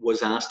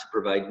was asked to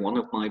provide one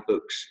of my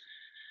books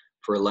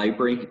for a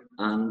library.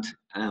 And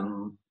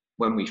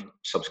when we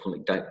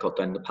subsequently got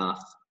down the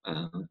path,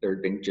 there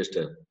had been just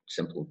a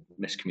simple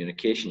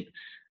miscommunication.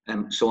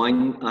 So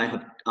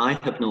I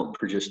have not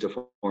produced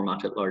a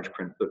formatted large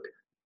print book,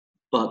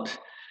 but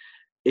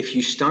if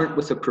you start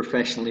with a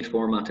professionally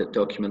formatted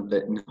document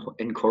that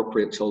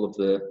incorporates all of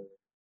the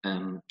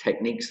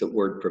techniques that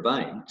Word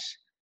provides,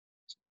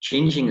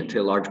 changing it to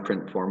a large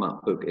print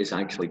format book is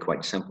actually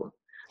quite simple.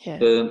 Yeah.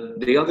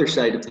 The other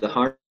side of the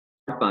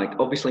hardback,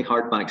 obviously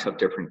hardbacks have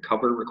different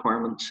cover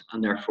requirements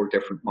and therefore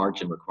different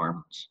margin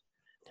requirements.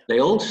 They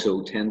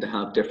also tend to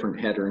have different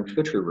header and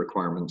footer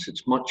requirements.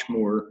 It's much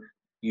more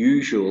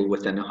usual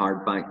within a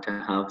hardback to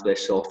have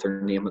this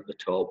author name at the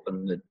top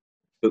and the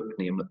book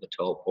name at the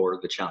top, or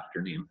the chapter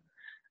name.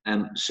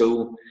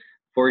 So,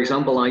 for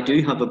example, I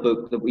do have a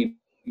book that we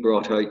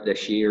brought out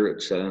this year.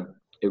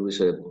 It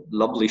was a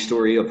lovely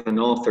story of an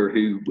author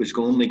who was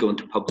only going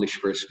to publish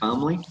for his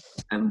family,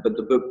 but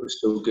the book was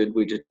so good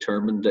we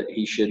determined that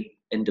he should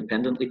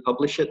independently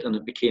publish it, and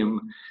it became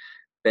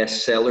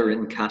bestseller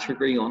in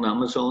category on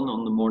Amazon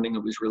on the morning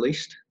it was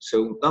released.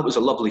 So that was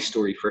a lovely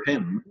story for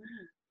him.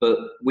 But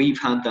we've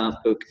had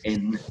that book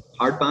in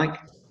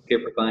hardback,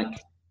 paperback,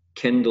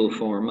 Kindle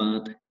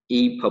format,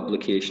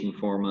 e-publication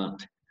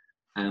format,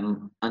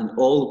 and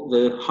all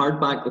the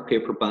hardback, the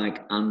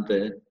paperback, and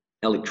the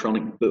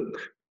electronic book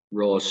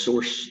raw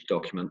source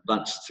document.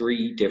 That's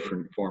 3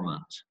 different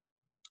formats.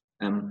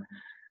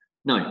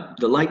 Now,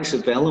 the likes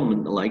of Vellum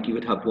and the like, you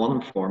would have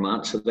one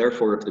format, so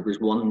therefore if there was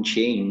one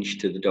change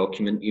to the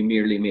document, you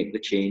merely make the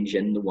change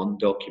in the one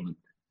document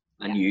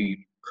and you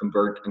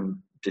convert and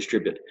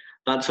distribute.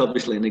 That's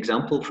obviously an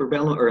example for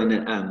Vellum, or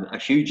a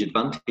huge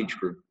advantage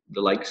for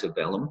the likes of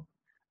Vellum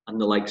and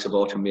the likes of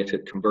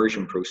automated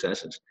conversion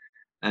processes.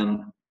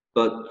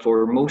 But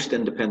for most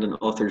independent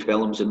authors,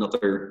 Vellum's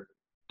another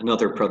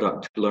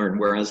product to learn,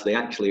 whereas they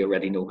actually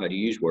already know how to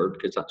use Word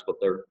because that's what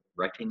they're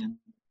writing in.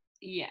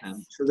 Yes.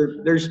 So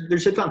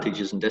there's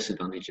advantages and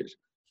disadvantages.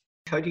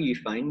 How do you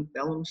find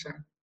Vellum,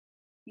 Sarah?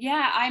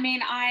 Yeah, I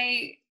mean,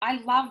 I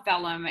love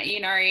Vellum. You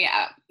know,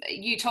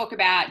 you talk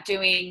about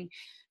doing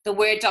the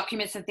Word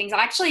documents and things. I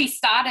actually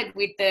started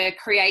with the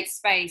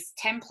CreateSpace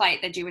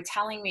template that you were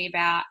telling me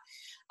about.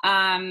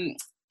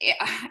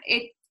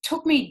 It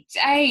took me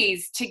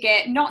days to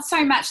get not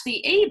so much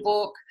the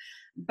ebook,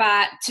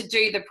 but to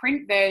do the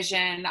print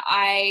version.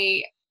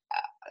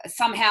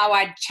 Somehow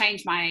I'd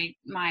changed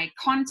my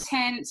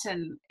content,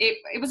 and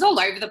it was all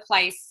over the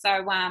place.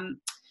 So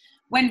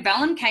when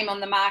Vellum came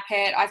on the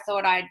market, I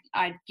thought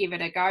I'd give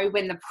it a go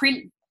when the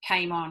print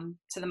came on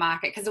to the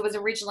market, because it was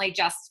originally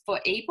just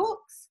for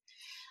ebooks.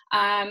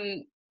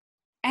 And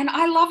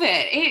I love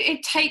it.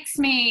 It takes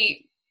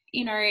me,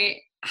 you know,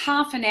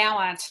 half an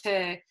hour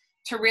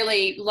to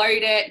really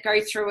load it,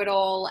 go through it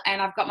all,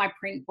 and I've got my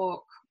print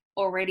book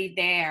already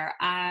there.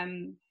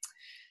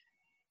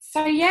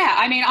 So yeah,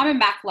 I mean, I'm a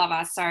Mac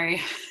lover, so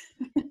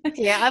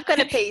yeah, I've got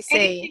a PC.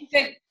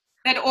 Anything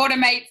that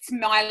automates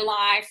my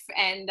life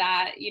and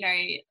you know,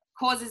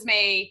 causes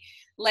me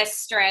less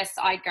stress,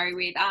 I go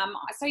with.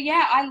 So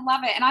yeah, I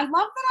love it, and I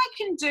love that I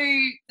can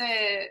do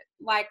the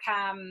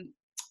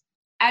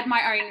add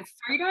my own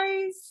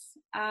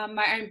photos,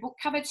 my own book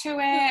cover to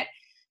it.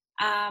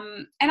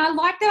 And I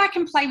like that I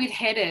can play with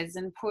headers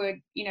and put,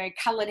 you know,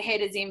 coloured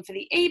headers in for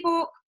the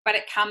ebook, but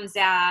it comes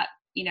out,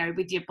 you know,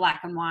 with your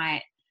black and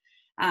white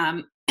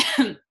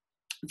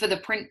for the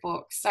print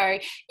book. So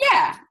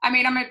yeah, I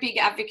mean, I'm a big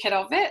advocate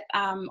of it,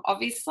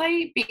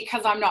 obviously,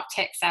 because I'm not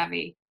tech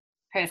savvy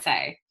per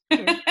se.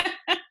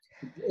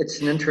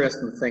 It's an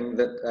interesting thing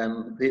that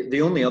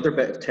the only other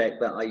bit of tech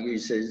that I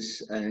use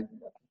is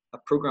a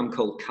program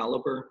called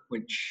Calibre,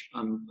 which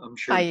I'm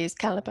sure I use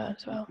Calibre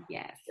as well.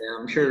 Yes.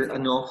 I'm sure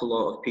an awful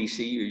lot of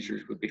PC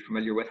users would be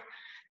familiar with.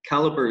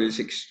 Calibre is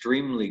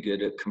extremely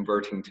good at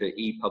converting to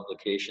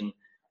e-publication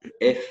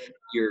if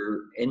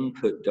your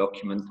input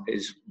document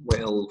is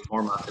well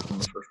formatted in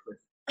the first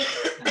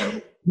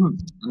place.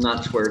 And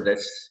that's where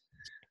this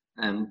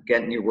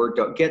getting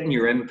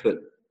your input,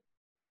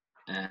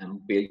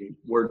 be a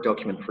Word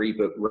document for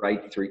ebook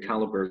right through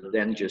Calibre,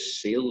 then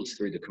just sails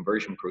through the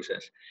conversion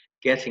process.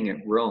 Getting it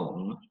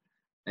wrong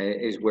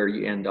is where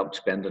you end up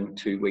spending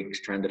 2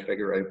 weeks trying to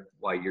figure out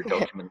why your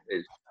document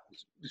is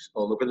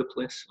all over the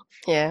place.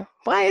 Yeah.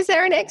 Why is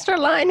there an extra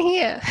line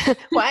here?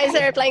 Why is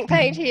there a blank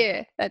page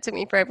here? That took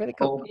me forever to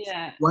call.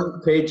 Yeah.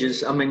 Blank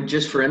pages, I mean,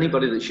 just for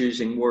anybody that's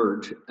using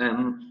Word,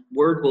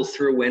 Word will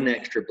throw in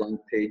extra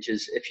blank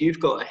pages. If you've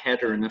got a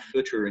header and a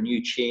footer and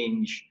you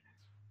change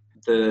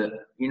the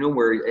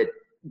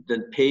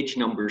page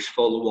numbers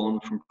follow on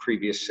from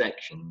previous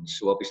sections,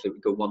 so obviously we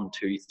go 1,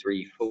 2,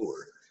 3,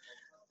 4.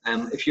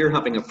 If you're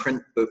having a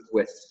print book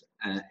with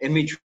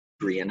imagery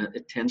in it,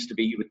 it tends to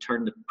be you would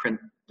turn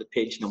the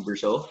page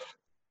numbers off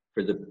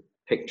for the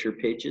picture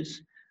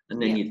pages,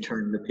 and then you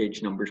turn the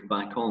page numbers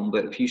back on.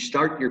 But if you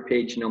start your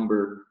page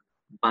number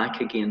back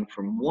again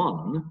from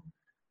 1,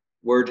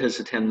 Word has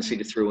a tendency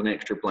to throw an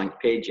extra blank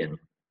page in.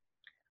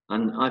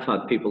 And I've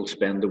had people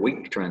spend a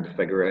week trying to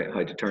figure out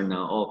how to turn that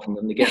off, and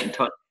then they get in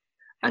touch.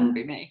 And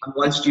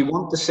whilst you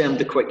want to send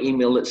a quick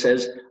email that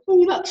says,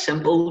 oh, that's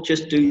simple,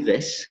 just do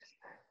this,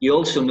 you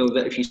also know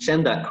that if you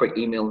send that quick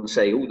email and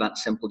say, oh,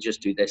 that's simple,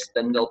 just do this,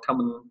 then they'll come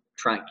and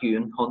track you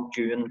and haunt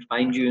you and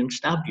find you and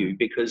stab you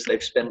because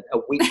they've spent a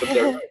week of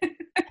their life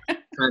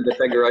trying to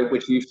figure out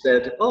what you've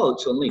said. Oh,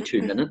 it's only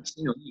 2 minutes.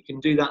 You know, you can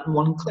do that in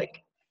one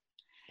click.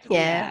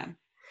 Yeah.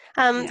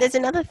 There's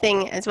another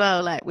thing as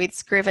well, like with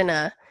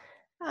Scrivener,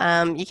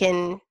 you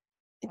can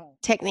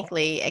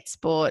technically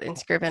export in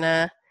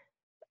Scrivener,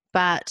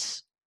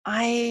 but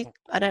I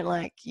don't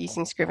like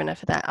using Scrivener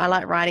for that. I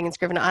like writing in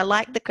Scrivener. I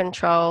like the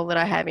control that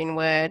I have in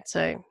Word,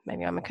 so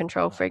maybe I'm a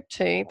control freak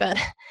too, but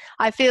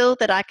I feel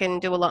that I can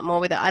do a lot more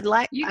with it.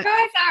 You guys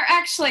are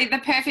actually the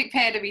perfect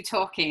pair to be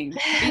talking.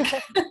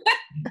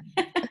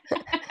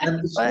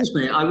 Excuse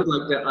me, I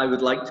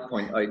would like to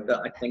point out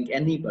that I think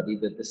anybody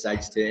that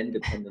decides to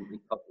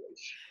independently publish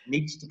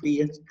needs to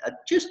be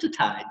just a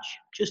tad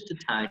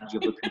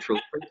of a control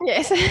freak.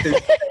 Yes.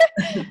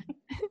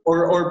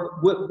 or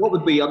what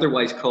would be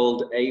otherwise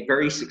called a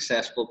very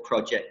successful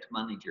project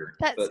manager.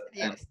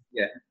 Yes.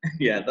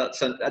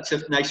 That's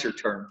a nicer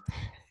term.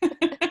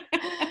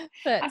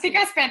 I think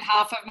I spend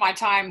half of my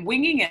time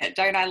winging it,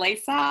 don't I,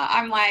 Lisa?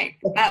 I'm like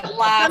that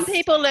last. Some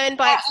people learn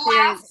by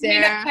experience,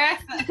 Sarah.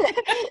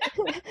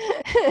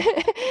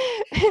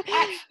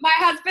 My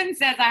husband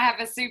says I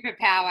have a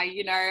superpower.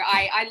 You know,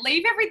 I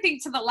leave everything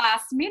to the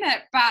last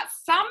minute, but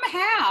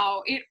somehow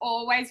it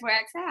always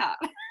works out.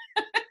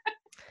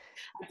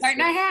 I don't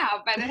know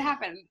how, but it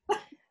happens.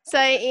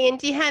 So, Ian,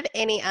 do you have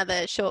any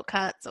other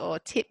shortcuts or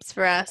tips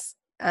for us,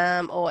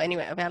 or any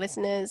of our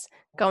listeners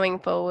going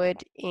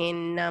forward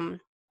in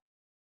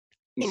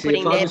if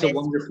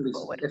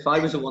I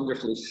was a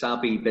wonderfully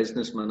savvy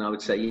businessman, I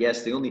would say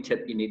yes. The only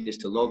tip you need is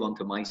to log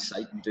onto my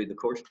site and do the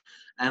course.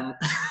 Oh,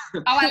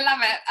 I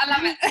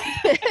love it.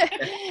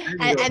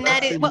 And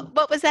that is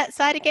what was that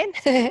site again?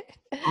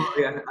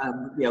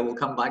 We'll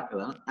come back to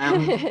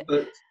that.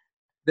 But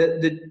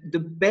the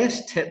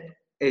best tip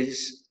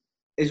is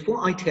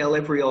what I tell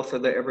every author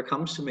that ever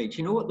comes to me. Do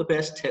you know what the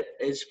best tip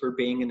is for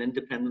being an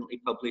independently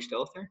published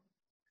author?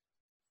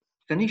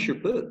 Finish your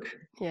book.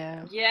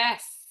 Yeah.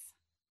 Yes.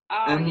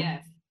 Oh,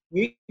 yes.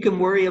 You can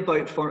worry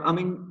about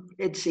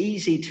it's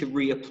easy to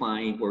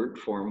reapply word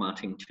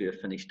formatting to a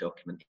finished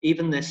document.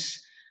 Even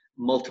this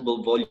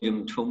multiple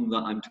volume tome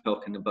that I'm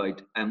talking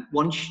about,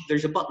 once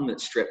there's a button that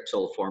strips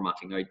all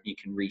formatting out, you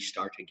can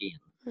restart again.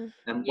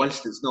 And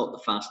whilst it's not the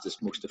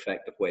fastest, most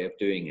effective way of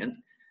doing it,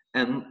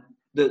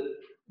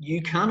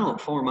 you cannot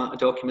format a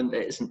document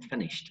that isn't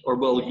finished.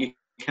 You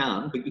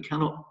can, but you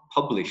cannot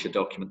publish a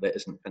document that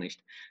isn't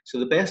finished. So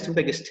the best and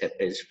biggest tip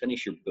is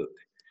finish your book.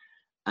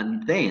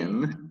 And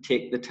then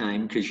take the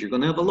time, because you're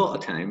going to have a lot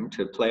of time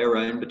to play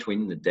around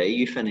between the day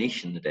you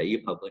finish and the day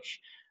you publish.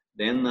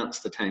 Then that's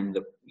the time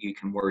that you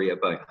can worry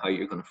about how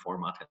you're going to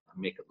format it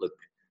and make it look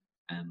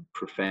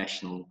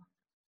professional.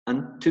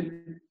 And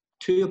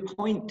to a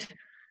point,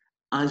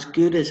 as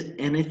good as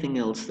anything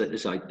else that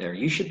is out there.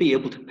 You should be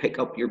able to pick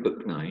up your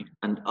book now.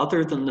 And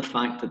other than the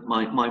fact that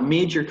my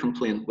major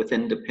complaint with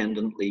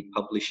independently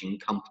publishing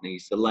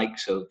companies, the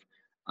likes of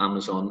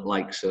Amazon,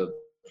 likes of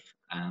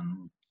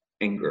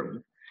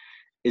Ingram,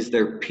 is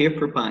their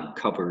paperback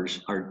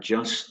covers are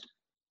just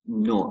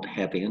not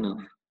heavy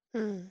enough.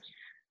 The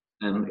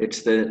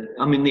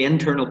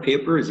internal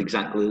paper is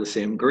exactly the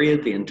same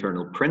grade, the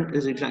internal print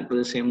is exactly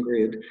the same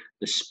grade,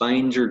 the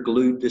spines are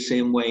glued the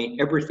same way,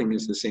 everything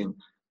is the same.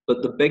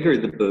 But the bigger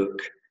the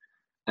book,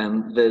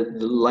 the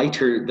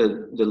lighter,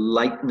 the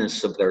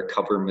lightness of their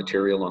cover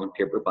material on a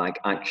paperback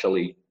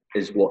actually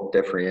is what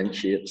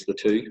differentiates the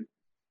two.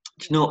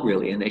 It's not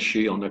really an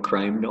issue on a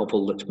crime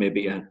novel that's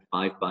maybe a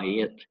 5 by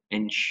 8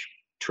 inch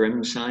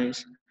trim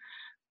size.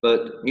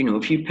 But,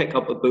 if you pick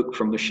up a book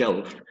from the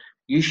shelf,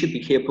 you should be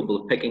capable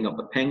of picking up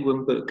a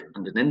Penguin book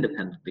and an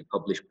independently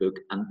published book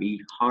and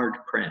be hard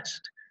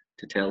pressed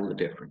to tell the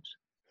difference.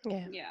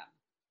 Yeah.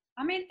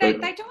 I mean, they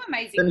do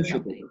amazing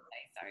job these days,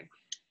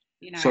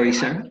 though. Sorry,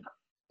 Sarah?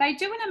 They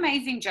do an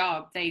amazing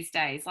job these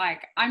days.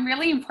 Like, I'm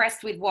really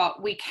impressed with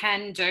what we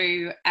can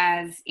do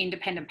as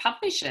independent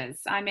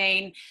publishers. I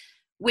mean,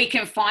 we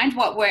can find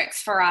what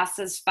works for us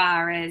as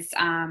far as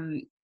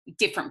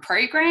different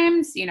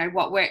programs,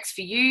 what works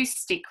for you,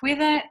 stick with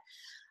it.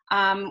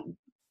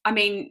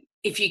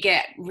 If you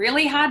get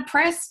really hard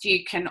pressed,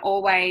 you can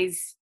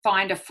always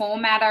find a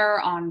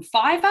formatter on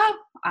Fiverr.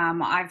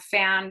 I've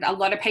found a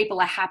lot of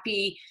people are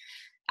happy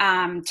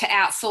to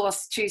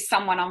outsource to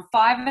someone on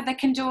Fiverr that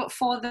can do it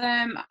for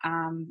them.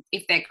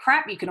 If they're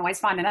crap, you can always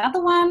find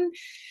another one.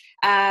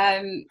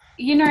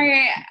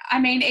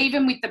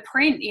 Even with the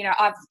print,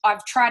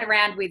 I've tried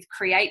around with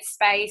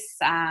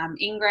CreateSpace,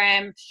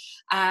 Ingram.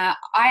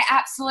 I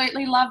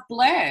absolutely love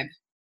Blurb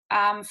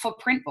for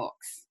print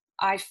books.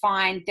 I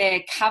find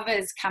their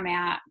covers come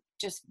out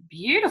just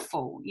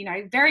beautiful,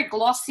 very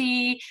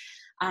glossy.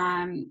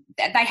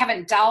 They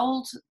haven't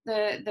dulled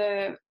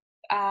the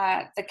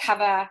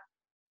cover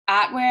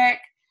artwork.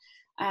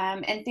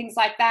 and things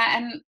like that.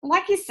 And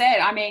like you said,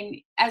 I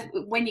mean,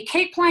 when you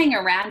keep playing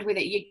around with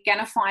it, you're going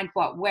to find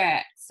what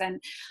works.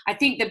 And I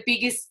think the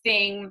biggest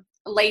thing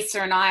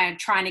Lisa and I are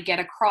trying to get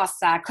across,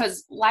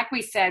 because like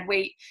we said,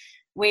 we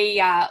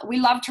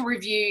love to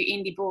review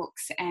indie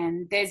books,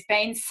 and there's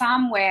been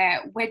some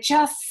where we're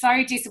just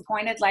so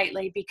disappointed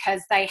lately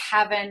because they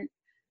haven't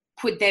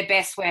put their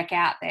best work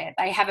out there.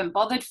 They haven't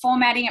bothered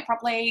formatting it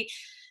properly.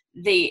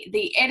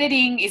 The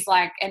editing is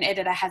like an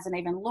editor hasn't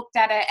even looked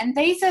at it. And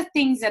these are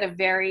things that are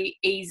very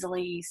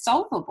easily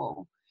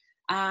solvable.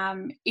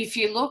 If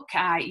you look,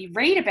 you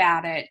read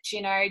about it,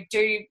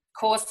 do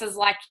courses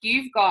like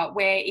you've got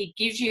where it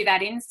gives you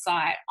that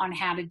insight on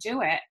how to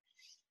do it.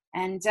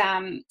 And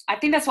I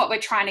think that's what we're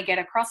trying to get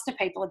across to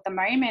people at the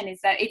moment, is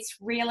that it's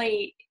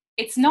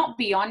not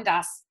beyond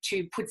us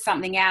to put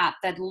something out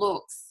that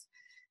looks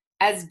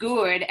as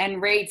good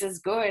and reads as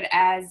good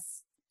as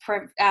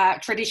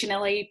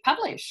traditionally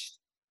published.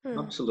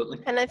 Absolutely.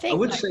 And I think I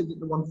would say that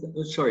the one thing,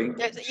 sorry,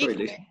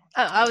 Lisa.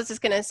 I was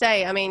just going to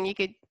say, I mean, you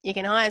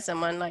can hire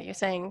someone, like you're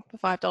saying, for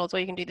 $5, or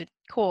you can do the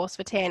course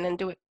for 10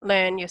 and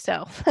learn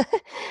yourself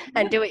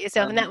and do it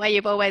yourself. And that way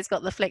you've always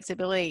got the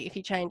flexibility if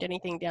you change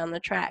anything down the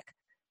track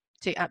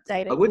to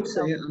update it. I would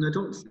say, and I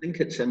don't think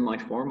it's in my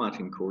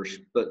formatting course,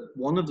 but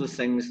one of the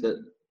things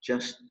that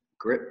just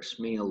grips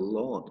me a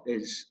lot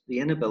is the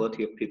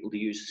inability of people to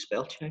use a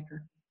spell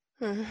checker.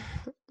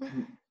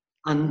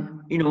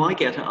 And, I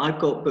get it. I've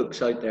got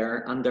books out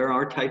there, and there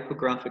are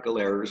typographical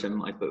errors in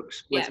my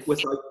books,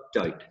 without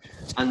doubt.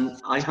 And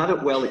I had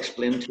it well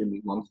explained to me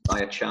once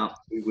by a chap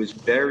who was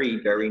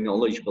very, very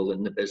knowledgeable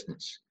in the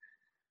business.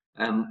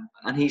 And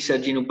he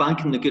said,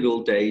 back in the good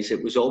old days,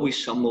 it was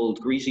always some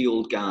greasy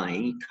old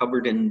guy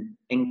covered in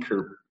ink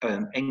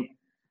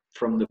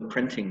from the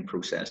printing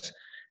process,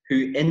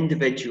 who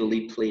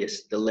individually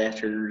placed the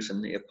letters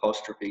and the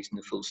apostrophes and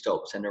the full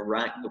stops in a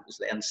rack that was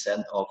then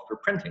sent off for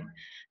printing.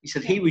 He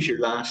said, he was your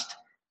last,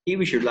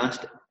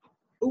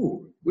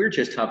 oh, we're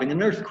just having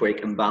an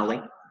earthquake in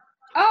Bali.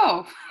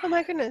 Oh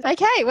my goodness.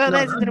 Okay, well,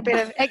 there's a little bit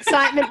of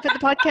excitement for the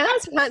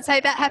podcast. We can't say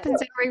that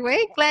happens every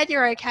week. Glad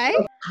you're okay.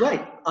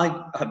 Right.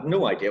 I had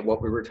no idea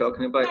what we were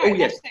talking about. Oh,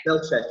 yes,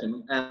 spell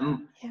checking.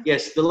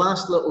 Yes, the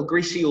last little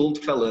greasy old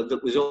fella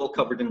that was all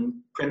covered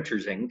in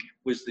printer's ink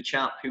was the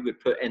chap who would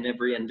put in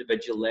every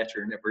individual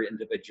letter and every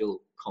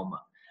individual comma.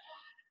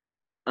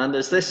 And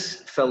as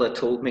this fella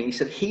told me, he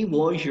said, he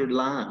was your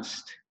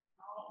last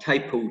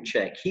typo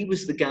check. He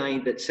was the guy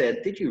that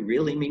said, did you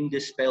really mean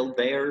to spell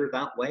there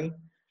that way?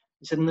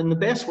 He said, and in the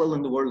best will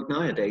in the world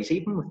nowadays,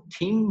 even with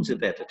teams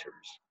of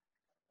editors,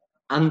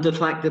 and the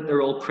fact that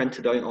they're all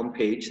printed out on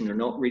page and they're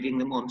not reading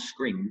them on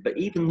screen, but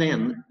even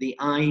then, the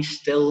eye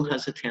still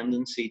has a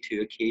tendency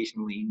to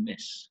occasionally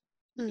miss.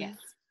 Yes.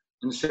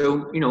 And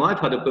so, I've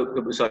had a book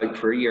that was out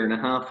for 1.5 years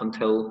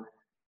until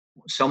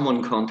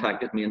someone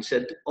contacted me and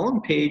said,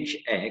 on page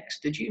X,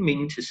 did you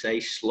mean to say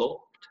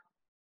slopped?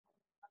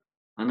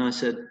 And I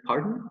said,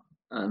 pardon?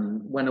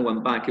 And when I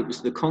went back, it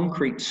was the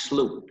concrete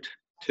sloped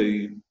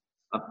to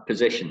a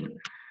position,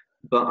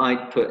 but I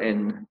put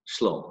in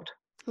slopped.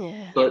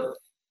 Yeah. But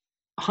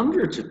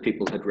hundreds of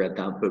people had read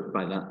that book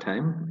by that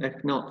time,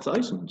 if not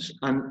thousands,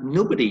 and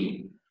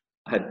nobody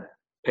had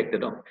picked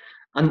it up.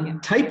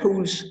 And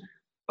typos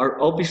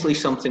are obviously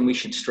something we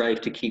should strive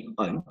to keep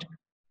out,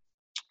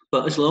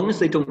 but as long as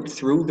they don't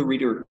throw the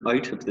reader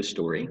out of the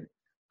story,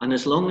 and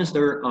as long as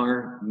there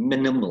are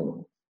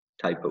minimal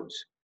typos,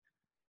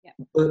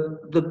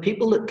 the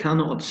people that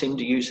cannot seem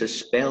to use a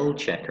spell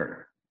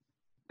checker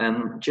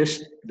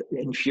just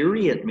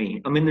infuriate me.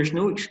 I mean, there's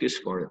no excuse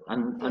for it.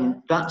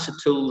 And that's a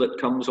tool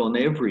that comes on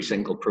every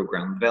single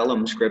program,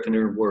 Vellum,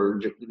 Scrivener,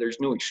 Word, there's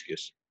no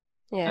excuse.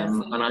 Yeah.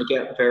 And I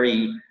get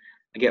very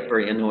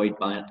annoyed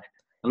by it.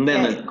 And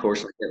then, of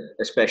course, I get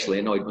especially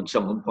annoyed when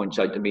someone points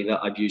out to me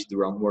that I've used the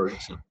wrong word.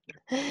 So.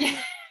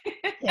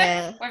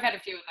 Yeah. We've had a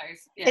few of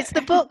those. Yeah. It's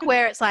the book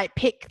where it's like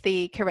pick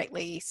the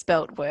correctly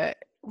spelt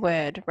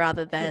word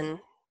rather than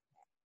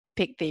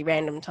pick the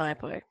random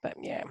typo, but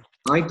yeah.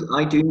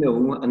 I do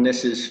know, and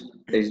this is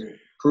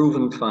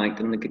proven fact,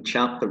 and the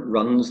chap that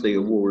runs the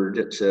award,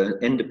 it's an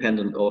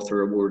independent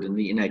author award in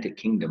the United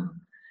Kingdom,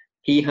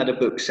 he had a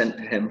book sent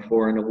to him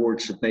for an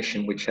award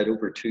submission which had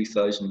over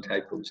 2,000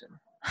 typos in it.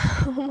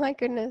 Oh my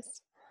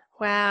goodness.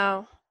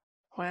 Wow.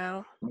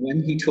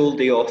 When he told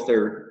the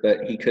author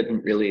that he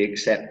couldn't really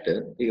accept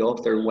it, the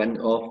author went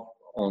off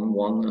on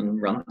one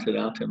and ranted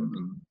at him.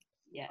 And,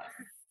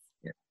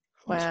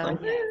 wow.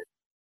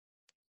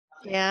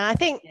 Yeah, I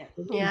think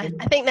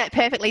that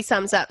perfectly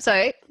sums up.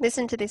 So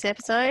listen to this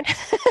episode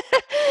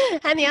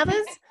and the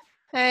others,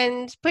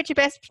 and put your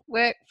best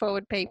work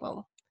forward,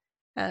 people,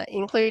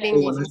 including.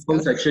 Oh, and I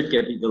suppose I should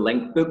give you the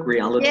link. Book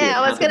Reality. Yeah,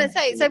 I was going to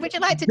say. So, would you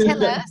like to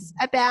tell us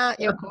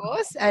about your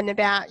course and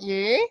about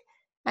you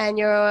and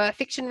your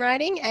fiction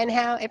writing and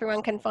how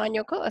everyone can find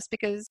your course,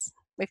 because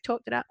we've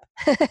talked it up.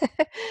 Thank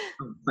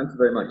you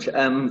very much.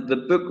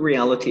 The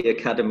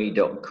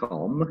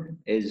bookrealityacademy.com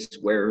is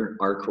where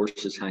our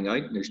courses hang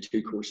out. There's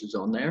 2 courses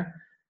on there.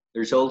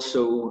 There's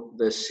also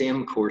the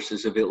same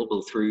courses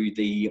available through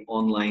the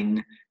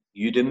online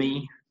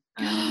Udemy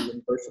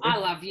University. I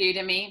love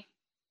Udemy.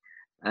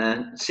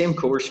 Same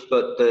course,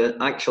 but the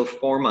actual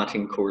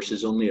formatting course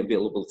is only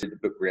available through the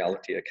Book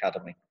Reality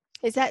Academy.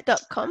 Is that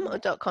 .com or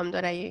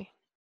 .com.au?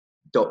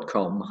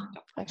 .com.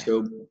 Okay.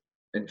 So,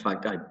 in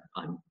fact,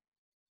 I'm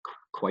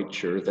quite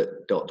sure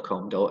that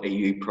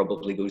 .com.au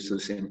probably goes to the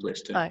same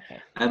place too.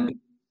 Okay.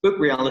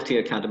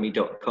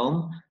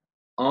 BookRealityAcademy.com.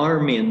 Our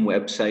main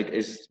website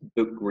is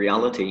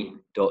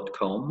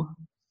bookreality.com,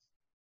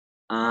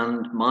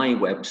 and my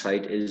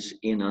website is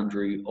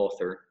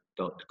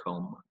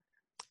ianandrewauthor.com,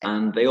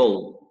 and they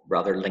all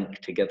rather link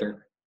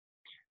together.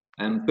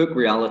 Book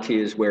Reality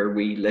is where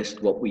we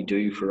list what we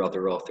do for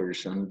other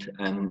authors, and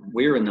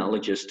we're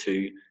analogous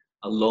to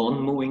a lawn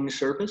mowing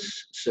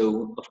service.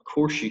 So of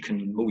course you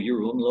can mow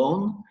your own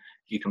lawn,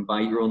 you can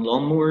buy your own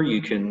lawnmower,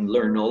 you can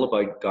learn all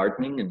about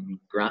gardening and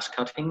grass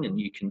cutting, and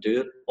you can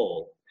do it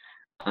all.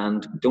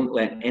 And don't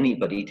let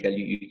anybody tell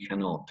you you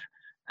cannot.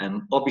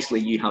 Obviously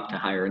you have to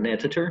hire an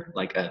editor,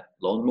 like a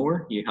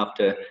lawnmower, you have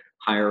to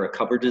hire a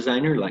cover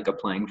designer, like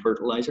applying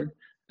fertilizer,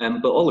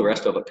 but all the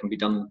rest of it can be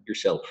done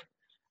yourself.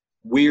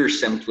 We're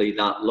simply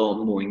that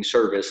lawn mowing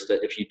service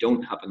that if you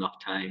don't have enough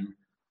time,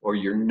 or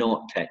you're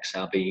not tech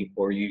savvy,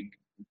 or you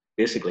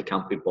basically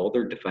can't be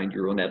bothered to find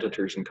your own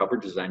editors and cover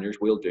designers,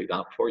 we'll do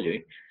that for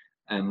you.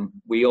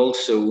 We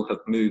also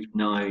have moved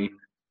now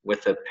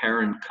with a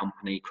parent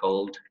company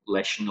called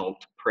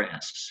Leschenault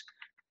Press,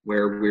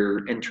 where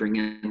we're entering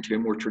into a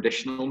more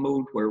traditional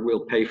mode where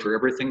we'll pay for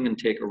everything and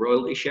take a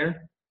royalty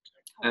share.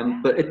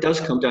 But it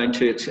does come down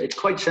to, it's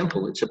quite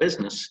simple, it's a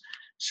business.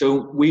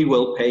 So we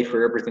will pay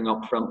for everything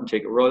up front and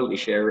take a royalty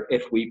share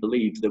if we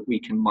believe that we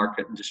can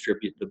market and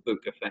distribute the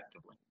book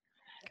effectively.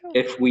 Cool.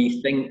 If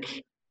we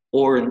think,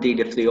 or indeed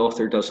if the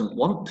author doesn't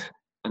want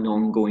an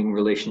ongoing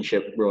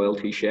relationship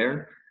royalty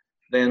share,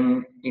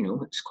 then, you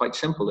know, it's quite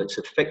simple. It's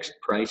a fixed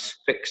price,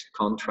 fixed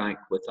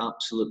contract with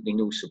absolutely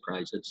no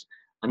surprises.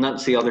 And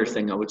that's the other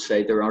thing I would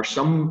say. There are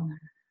some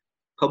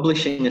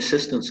publishing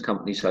assistance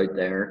companies out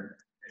there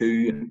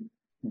who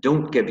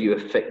don't give you a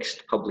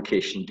fixed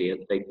publication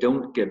date. They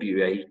don't give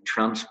you a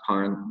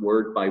transparent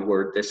word by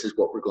word, this is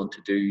what we're going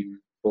to do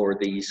for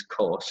these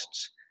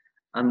costs.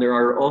 And there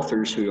are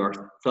authors who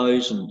are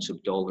thousands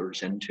of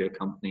dollars into a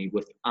company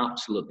with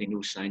absolutely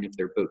no sign of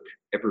their book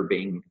ever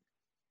being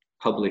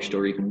published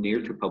or even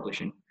near to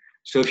publishing.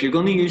 So if you're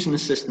going to use an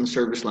assistance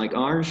service like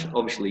ours,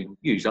 obviously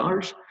use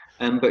ours.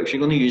 But if you're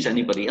going to use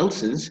anybody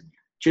else's,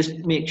 just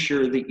make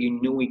sure that you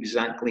know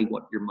exactly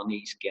what your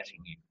money's getting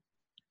you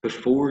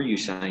before you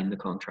sign the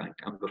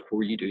contract and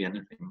before you do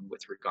anything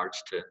with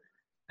regards to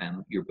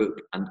your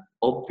book. And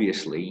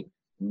obviously,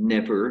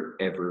 never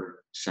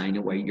ever sign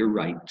away your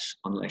rights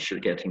unless you're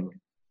getting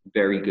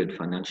very good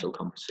financial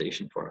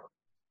compensation for it.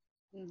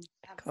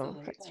 Cool,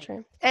 that's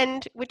true.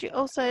 And would you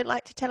also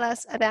like to tell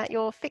us about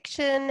your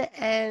fiction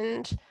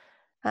and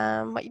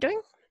what you're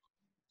doing?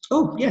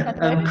 Oh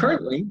yeah,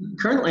 currently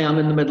I'm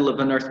in the middle of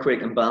an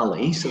earthquake in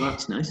Bali, so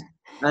that's nice.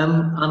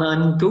 And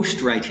I'm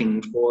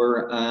ghostwriting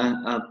for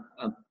a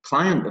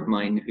client of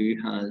mine who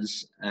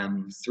has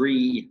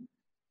 3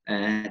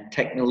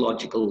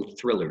 technological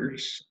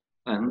thrillers.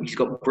 He's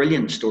got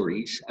brilliant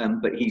stories,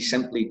 but he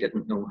simply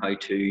didn't know how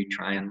to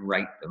try and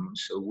write them.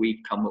 So we've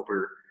come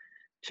over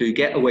to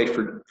get away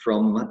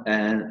from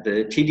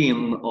the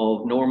tedium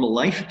of normal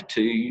life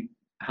to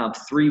have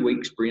 3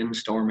 weeks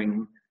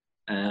brainstorming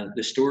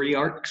the story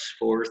arcs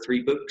for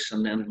 3 books,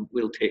 and then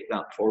we'll take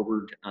that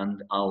forward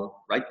and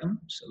I'll write them.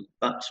 So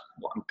that's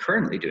what I'm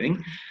currently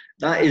doing.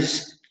 That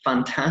is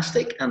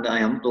fantastic and I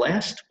am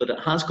blessed, but it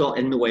has got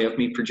in the way of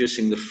me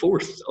producing the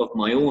 4th of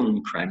my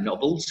own crime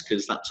novels,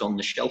 because that's on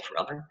the shelf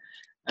rather.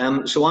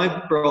 So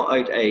I brought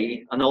out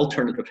an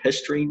alternative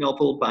history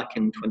novel back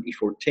in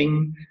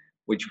 2014,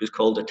 which was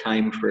called A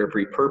Time for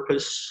Every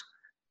Purpose,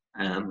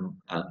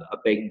 a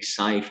big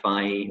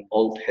sci-fi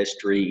alt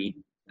history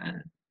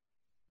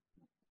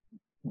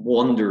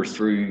wander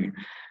through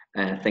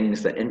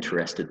things that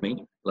interested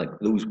me, like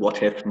those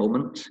what-if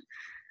moments.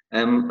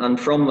 And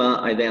from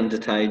that, I then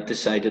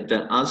decided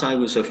that as I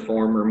was a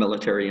former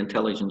military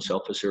intelligence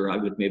officer, I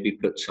would maybe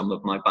put some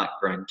of my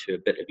background to a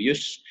bit of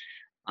use.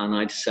 And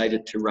I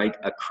decided to write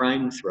a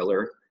crime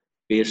thriller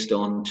based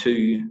on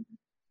 2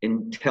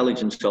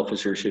 intelligence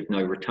officers who've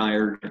now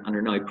retired and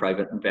are now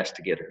private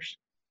investigators.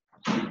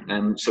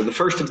 So the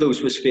first of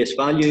those was Face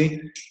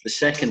Value, the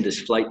second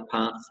is Flight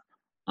Path,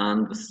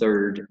 and the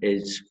third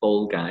is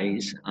Fall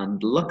Guys.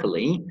 And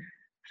luckily,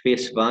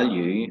 Face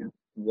Value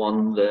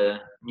won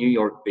the New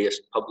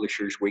York-based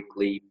Publishers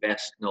Weekly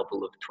Best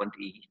Novel of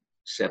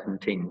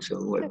 2017.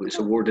 So it was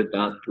awarded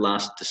that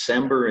last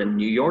December in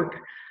New York,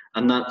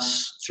 and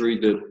that's through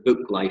the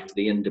Book Life,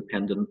 the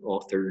independent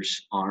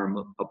authors arm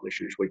of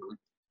Publishers Weekly.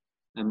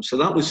 So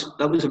that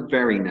was a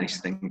very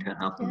nice thing to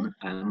happen.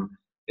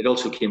 It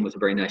also came with a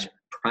very nice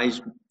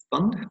prize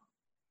fund,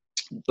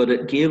 but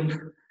it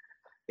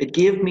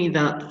gave me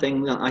that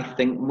thing that I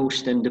think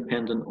most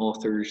independent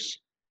authors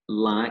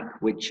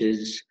lack, which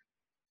is,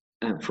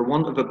 for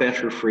want of a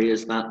better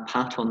phrase, that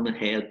pat on the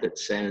head that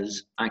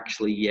says,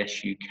 actually,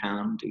 yes, you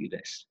can do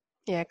this.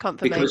 Yeah,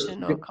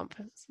 confirmation or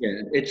conference.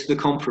 Yeah, it's the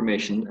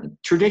confirmation.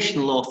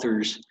 Traditional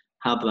authors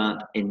have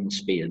that in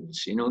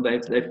spades. You know,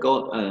 they've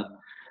got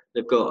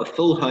a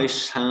full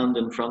house hand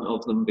in front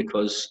of them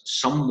because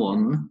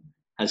someone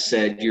has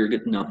said you're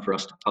good enough for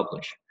us to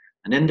publish.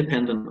 And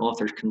independent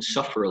authors can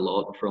suffer a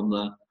lot from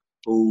the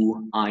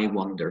 "oh, I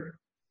wonder."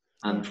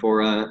 And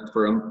for a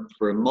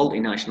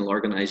multinational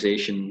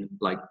organization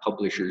like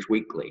Publishers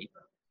Weekly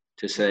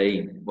to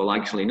say, well,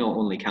 actually, not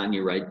only can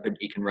you write,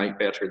 but you can write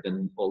better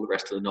than all the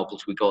rest of the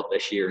novels we got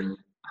this year, and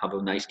have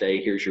a nice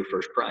day. Here's your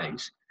first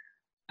prize.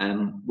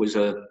 Was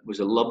a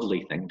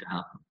lovely thing to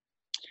happen.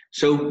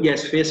 So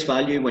yes, face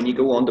value. When you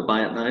go on to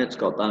buy it now, it's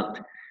got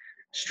that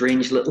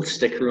strange little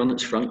sticker on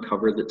its front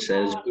cover that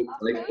says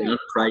 "Grand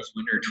Prize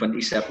Winner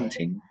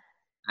 2017."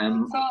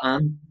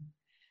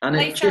 And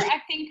Lisa, it just,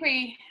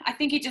 I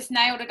think you just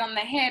nailed it on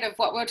the head of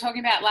what we were talking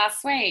about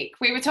last week.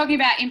 We were talking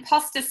about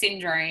imposter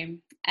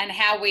syndrome and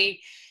how we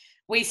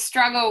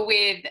struggle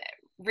with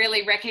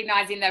really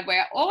recognizing that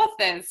we're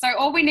authors. So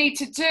all we need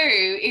to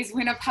do is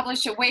win a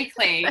Publisher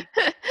Weekly,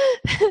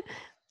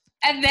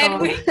 and then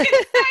we can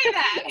say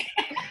that.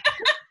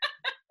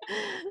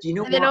 Do you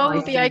know and then all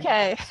will be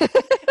okay.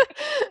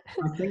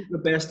 I think the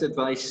best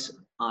advice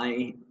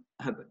I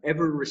have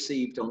ever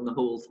received on the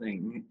whole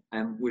thing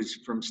was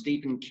from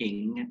Stephen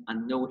King,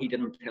 and no, he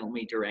didn't tell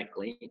me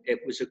directly. It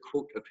was a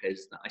quote of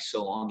his that I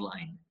saw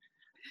online,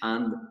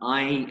 and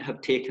I have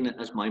taken it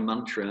as my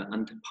mantra.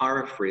 And to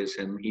paraphrase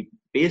him, he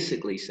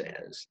basically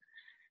says,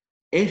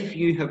 if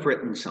you have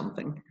written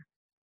something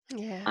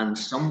and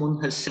someone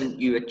has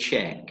sent you a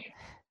check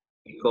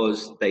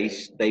because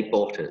they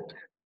bought it,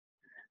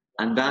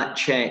 and that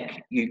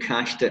check, you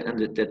cashed it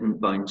and it didn't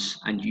bounce,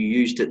 and you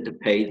used it to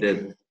pay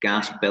the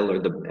gas bill or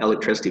the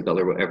electricity bill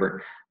or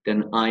whatever,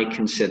 then I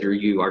consider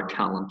you are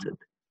talented.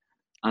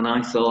 And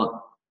I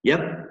thought,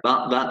 yep,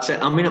 that's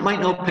it. I mean, it might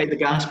not pay the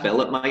gas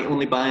bill, it might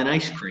only buy an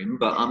ice cream,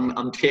 but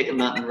I'm taking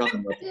that and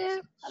running with it. Yeah,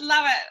 I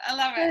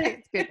love it.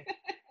 It's good.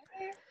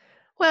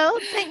 Well,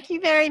 thank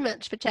you very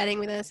much for chatting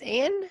with us,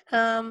 Ian.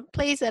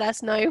 Please let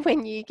us know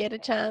when you get a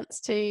chance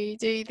to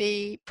do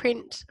the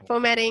print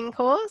formatting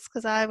course,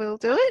 because I will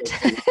do it.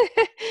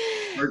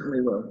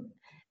 Certainly will.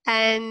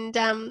 And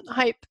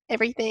hope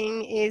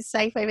everything is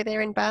safe over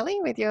there in Bali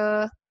with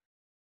your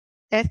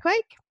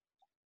earthquake.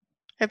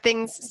 Have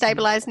things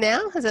stabilised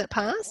now? Has it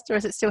passed, or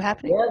is it still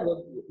happening? Yeah,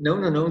 well,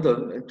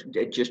 no.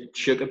 It just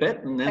shook a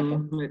bit, and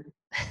then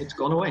it's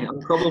gone away.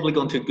 I'm probably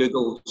going to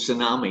Google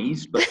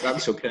tsunamis, but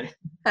that's okay.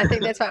 I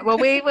think that's right. Well,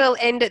 we will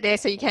end it there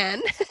so you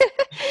can.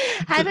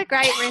 Have a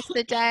great rest of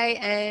the day,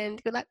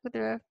 and good luck with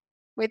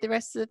the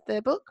rest of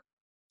the book.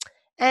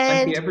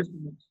 And thank you ever so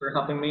much for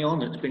having me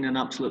on. It's been an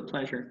absolute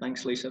pleasure.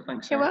 Thanks, Lisa.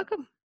 Thanks, Sarah. You're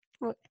welcome.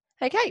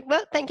 Okay,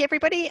 well, thank you,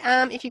 everybody.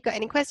 If you've got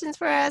any questions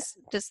for us,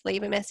 just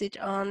leave a message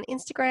on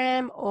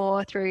Instagram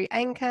or through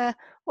Anchor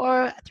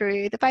or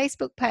through the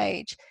Facebook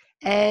page.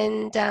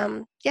 And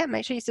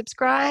make sure you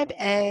subscribe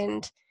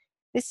and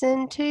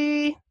listen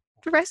to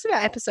the rest of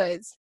our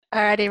episodes.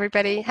 All right,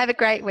 everybody. Have a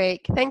great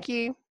week. Thank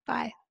you.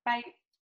 Bye. Bye.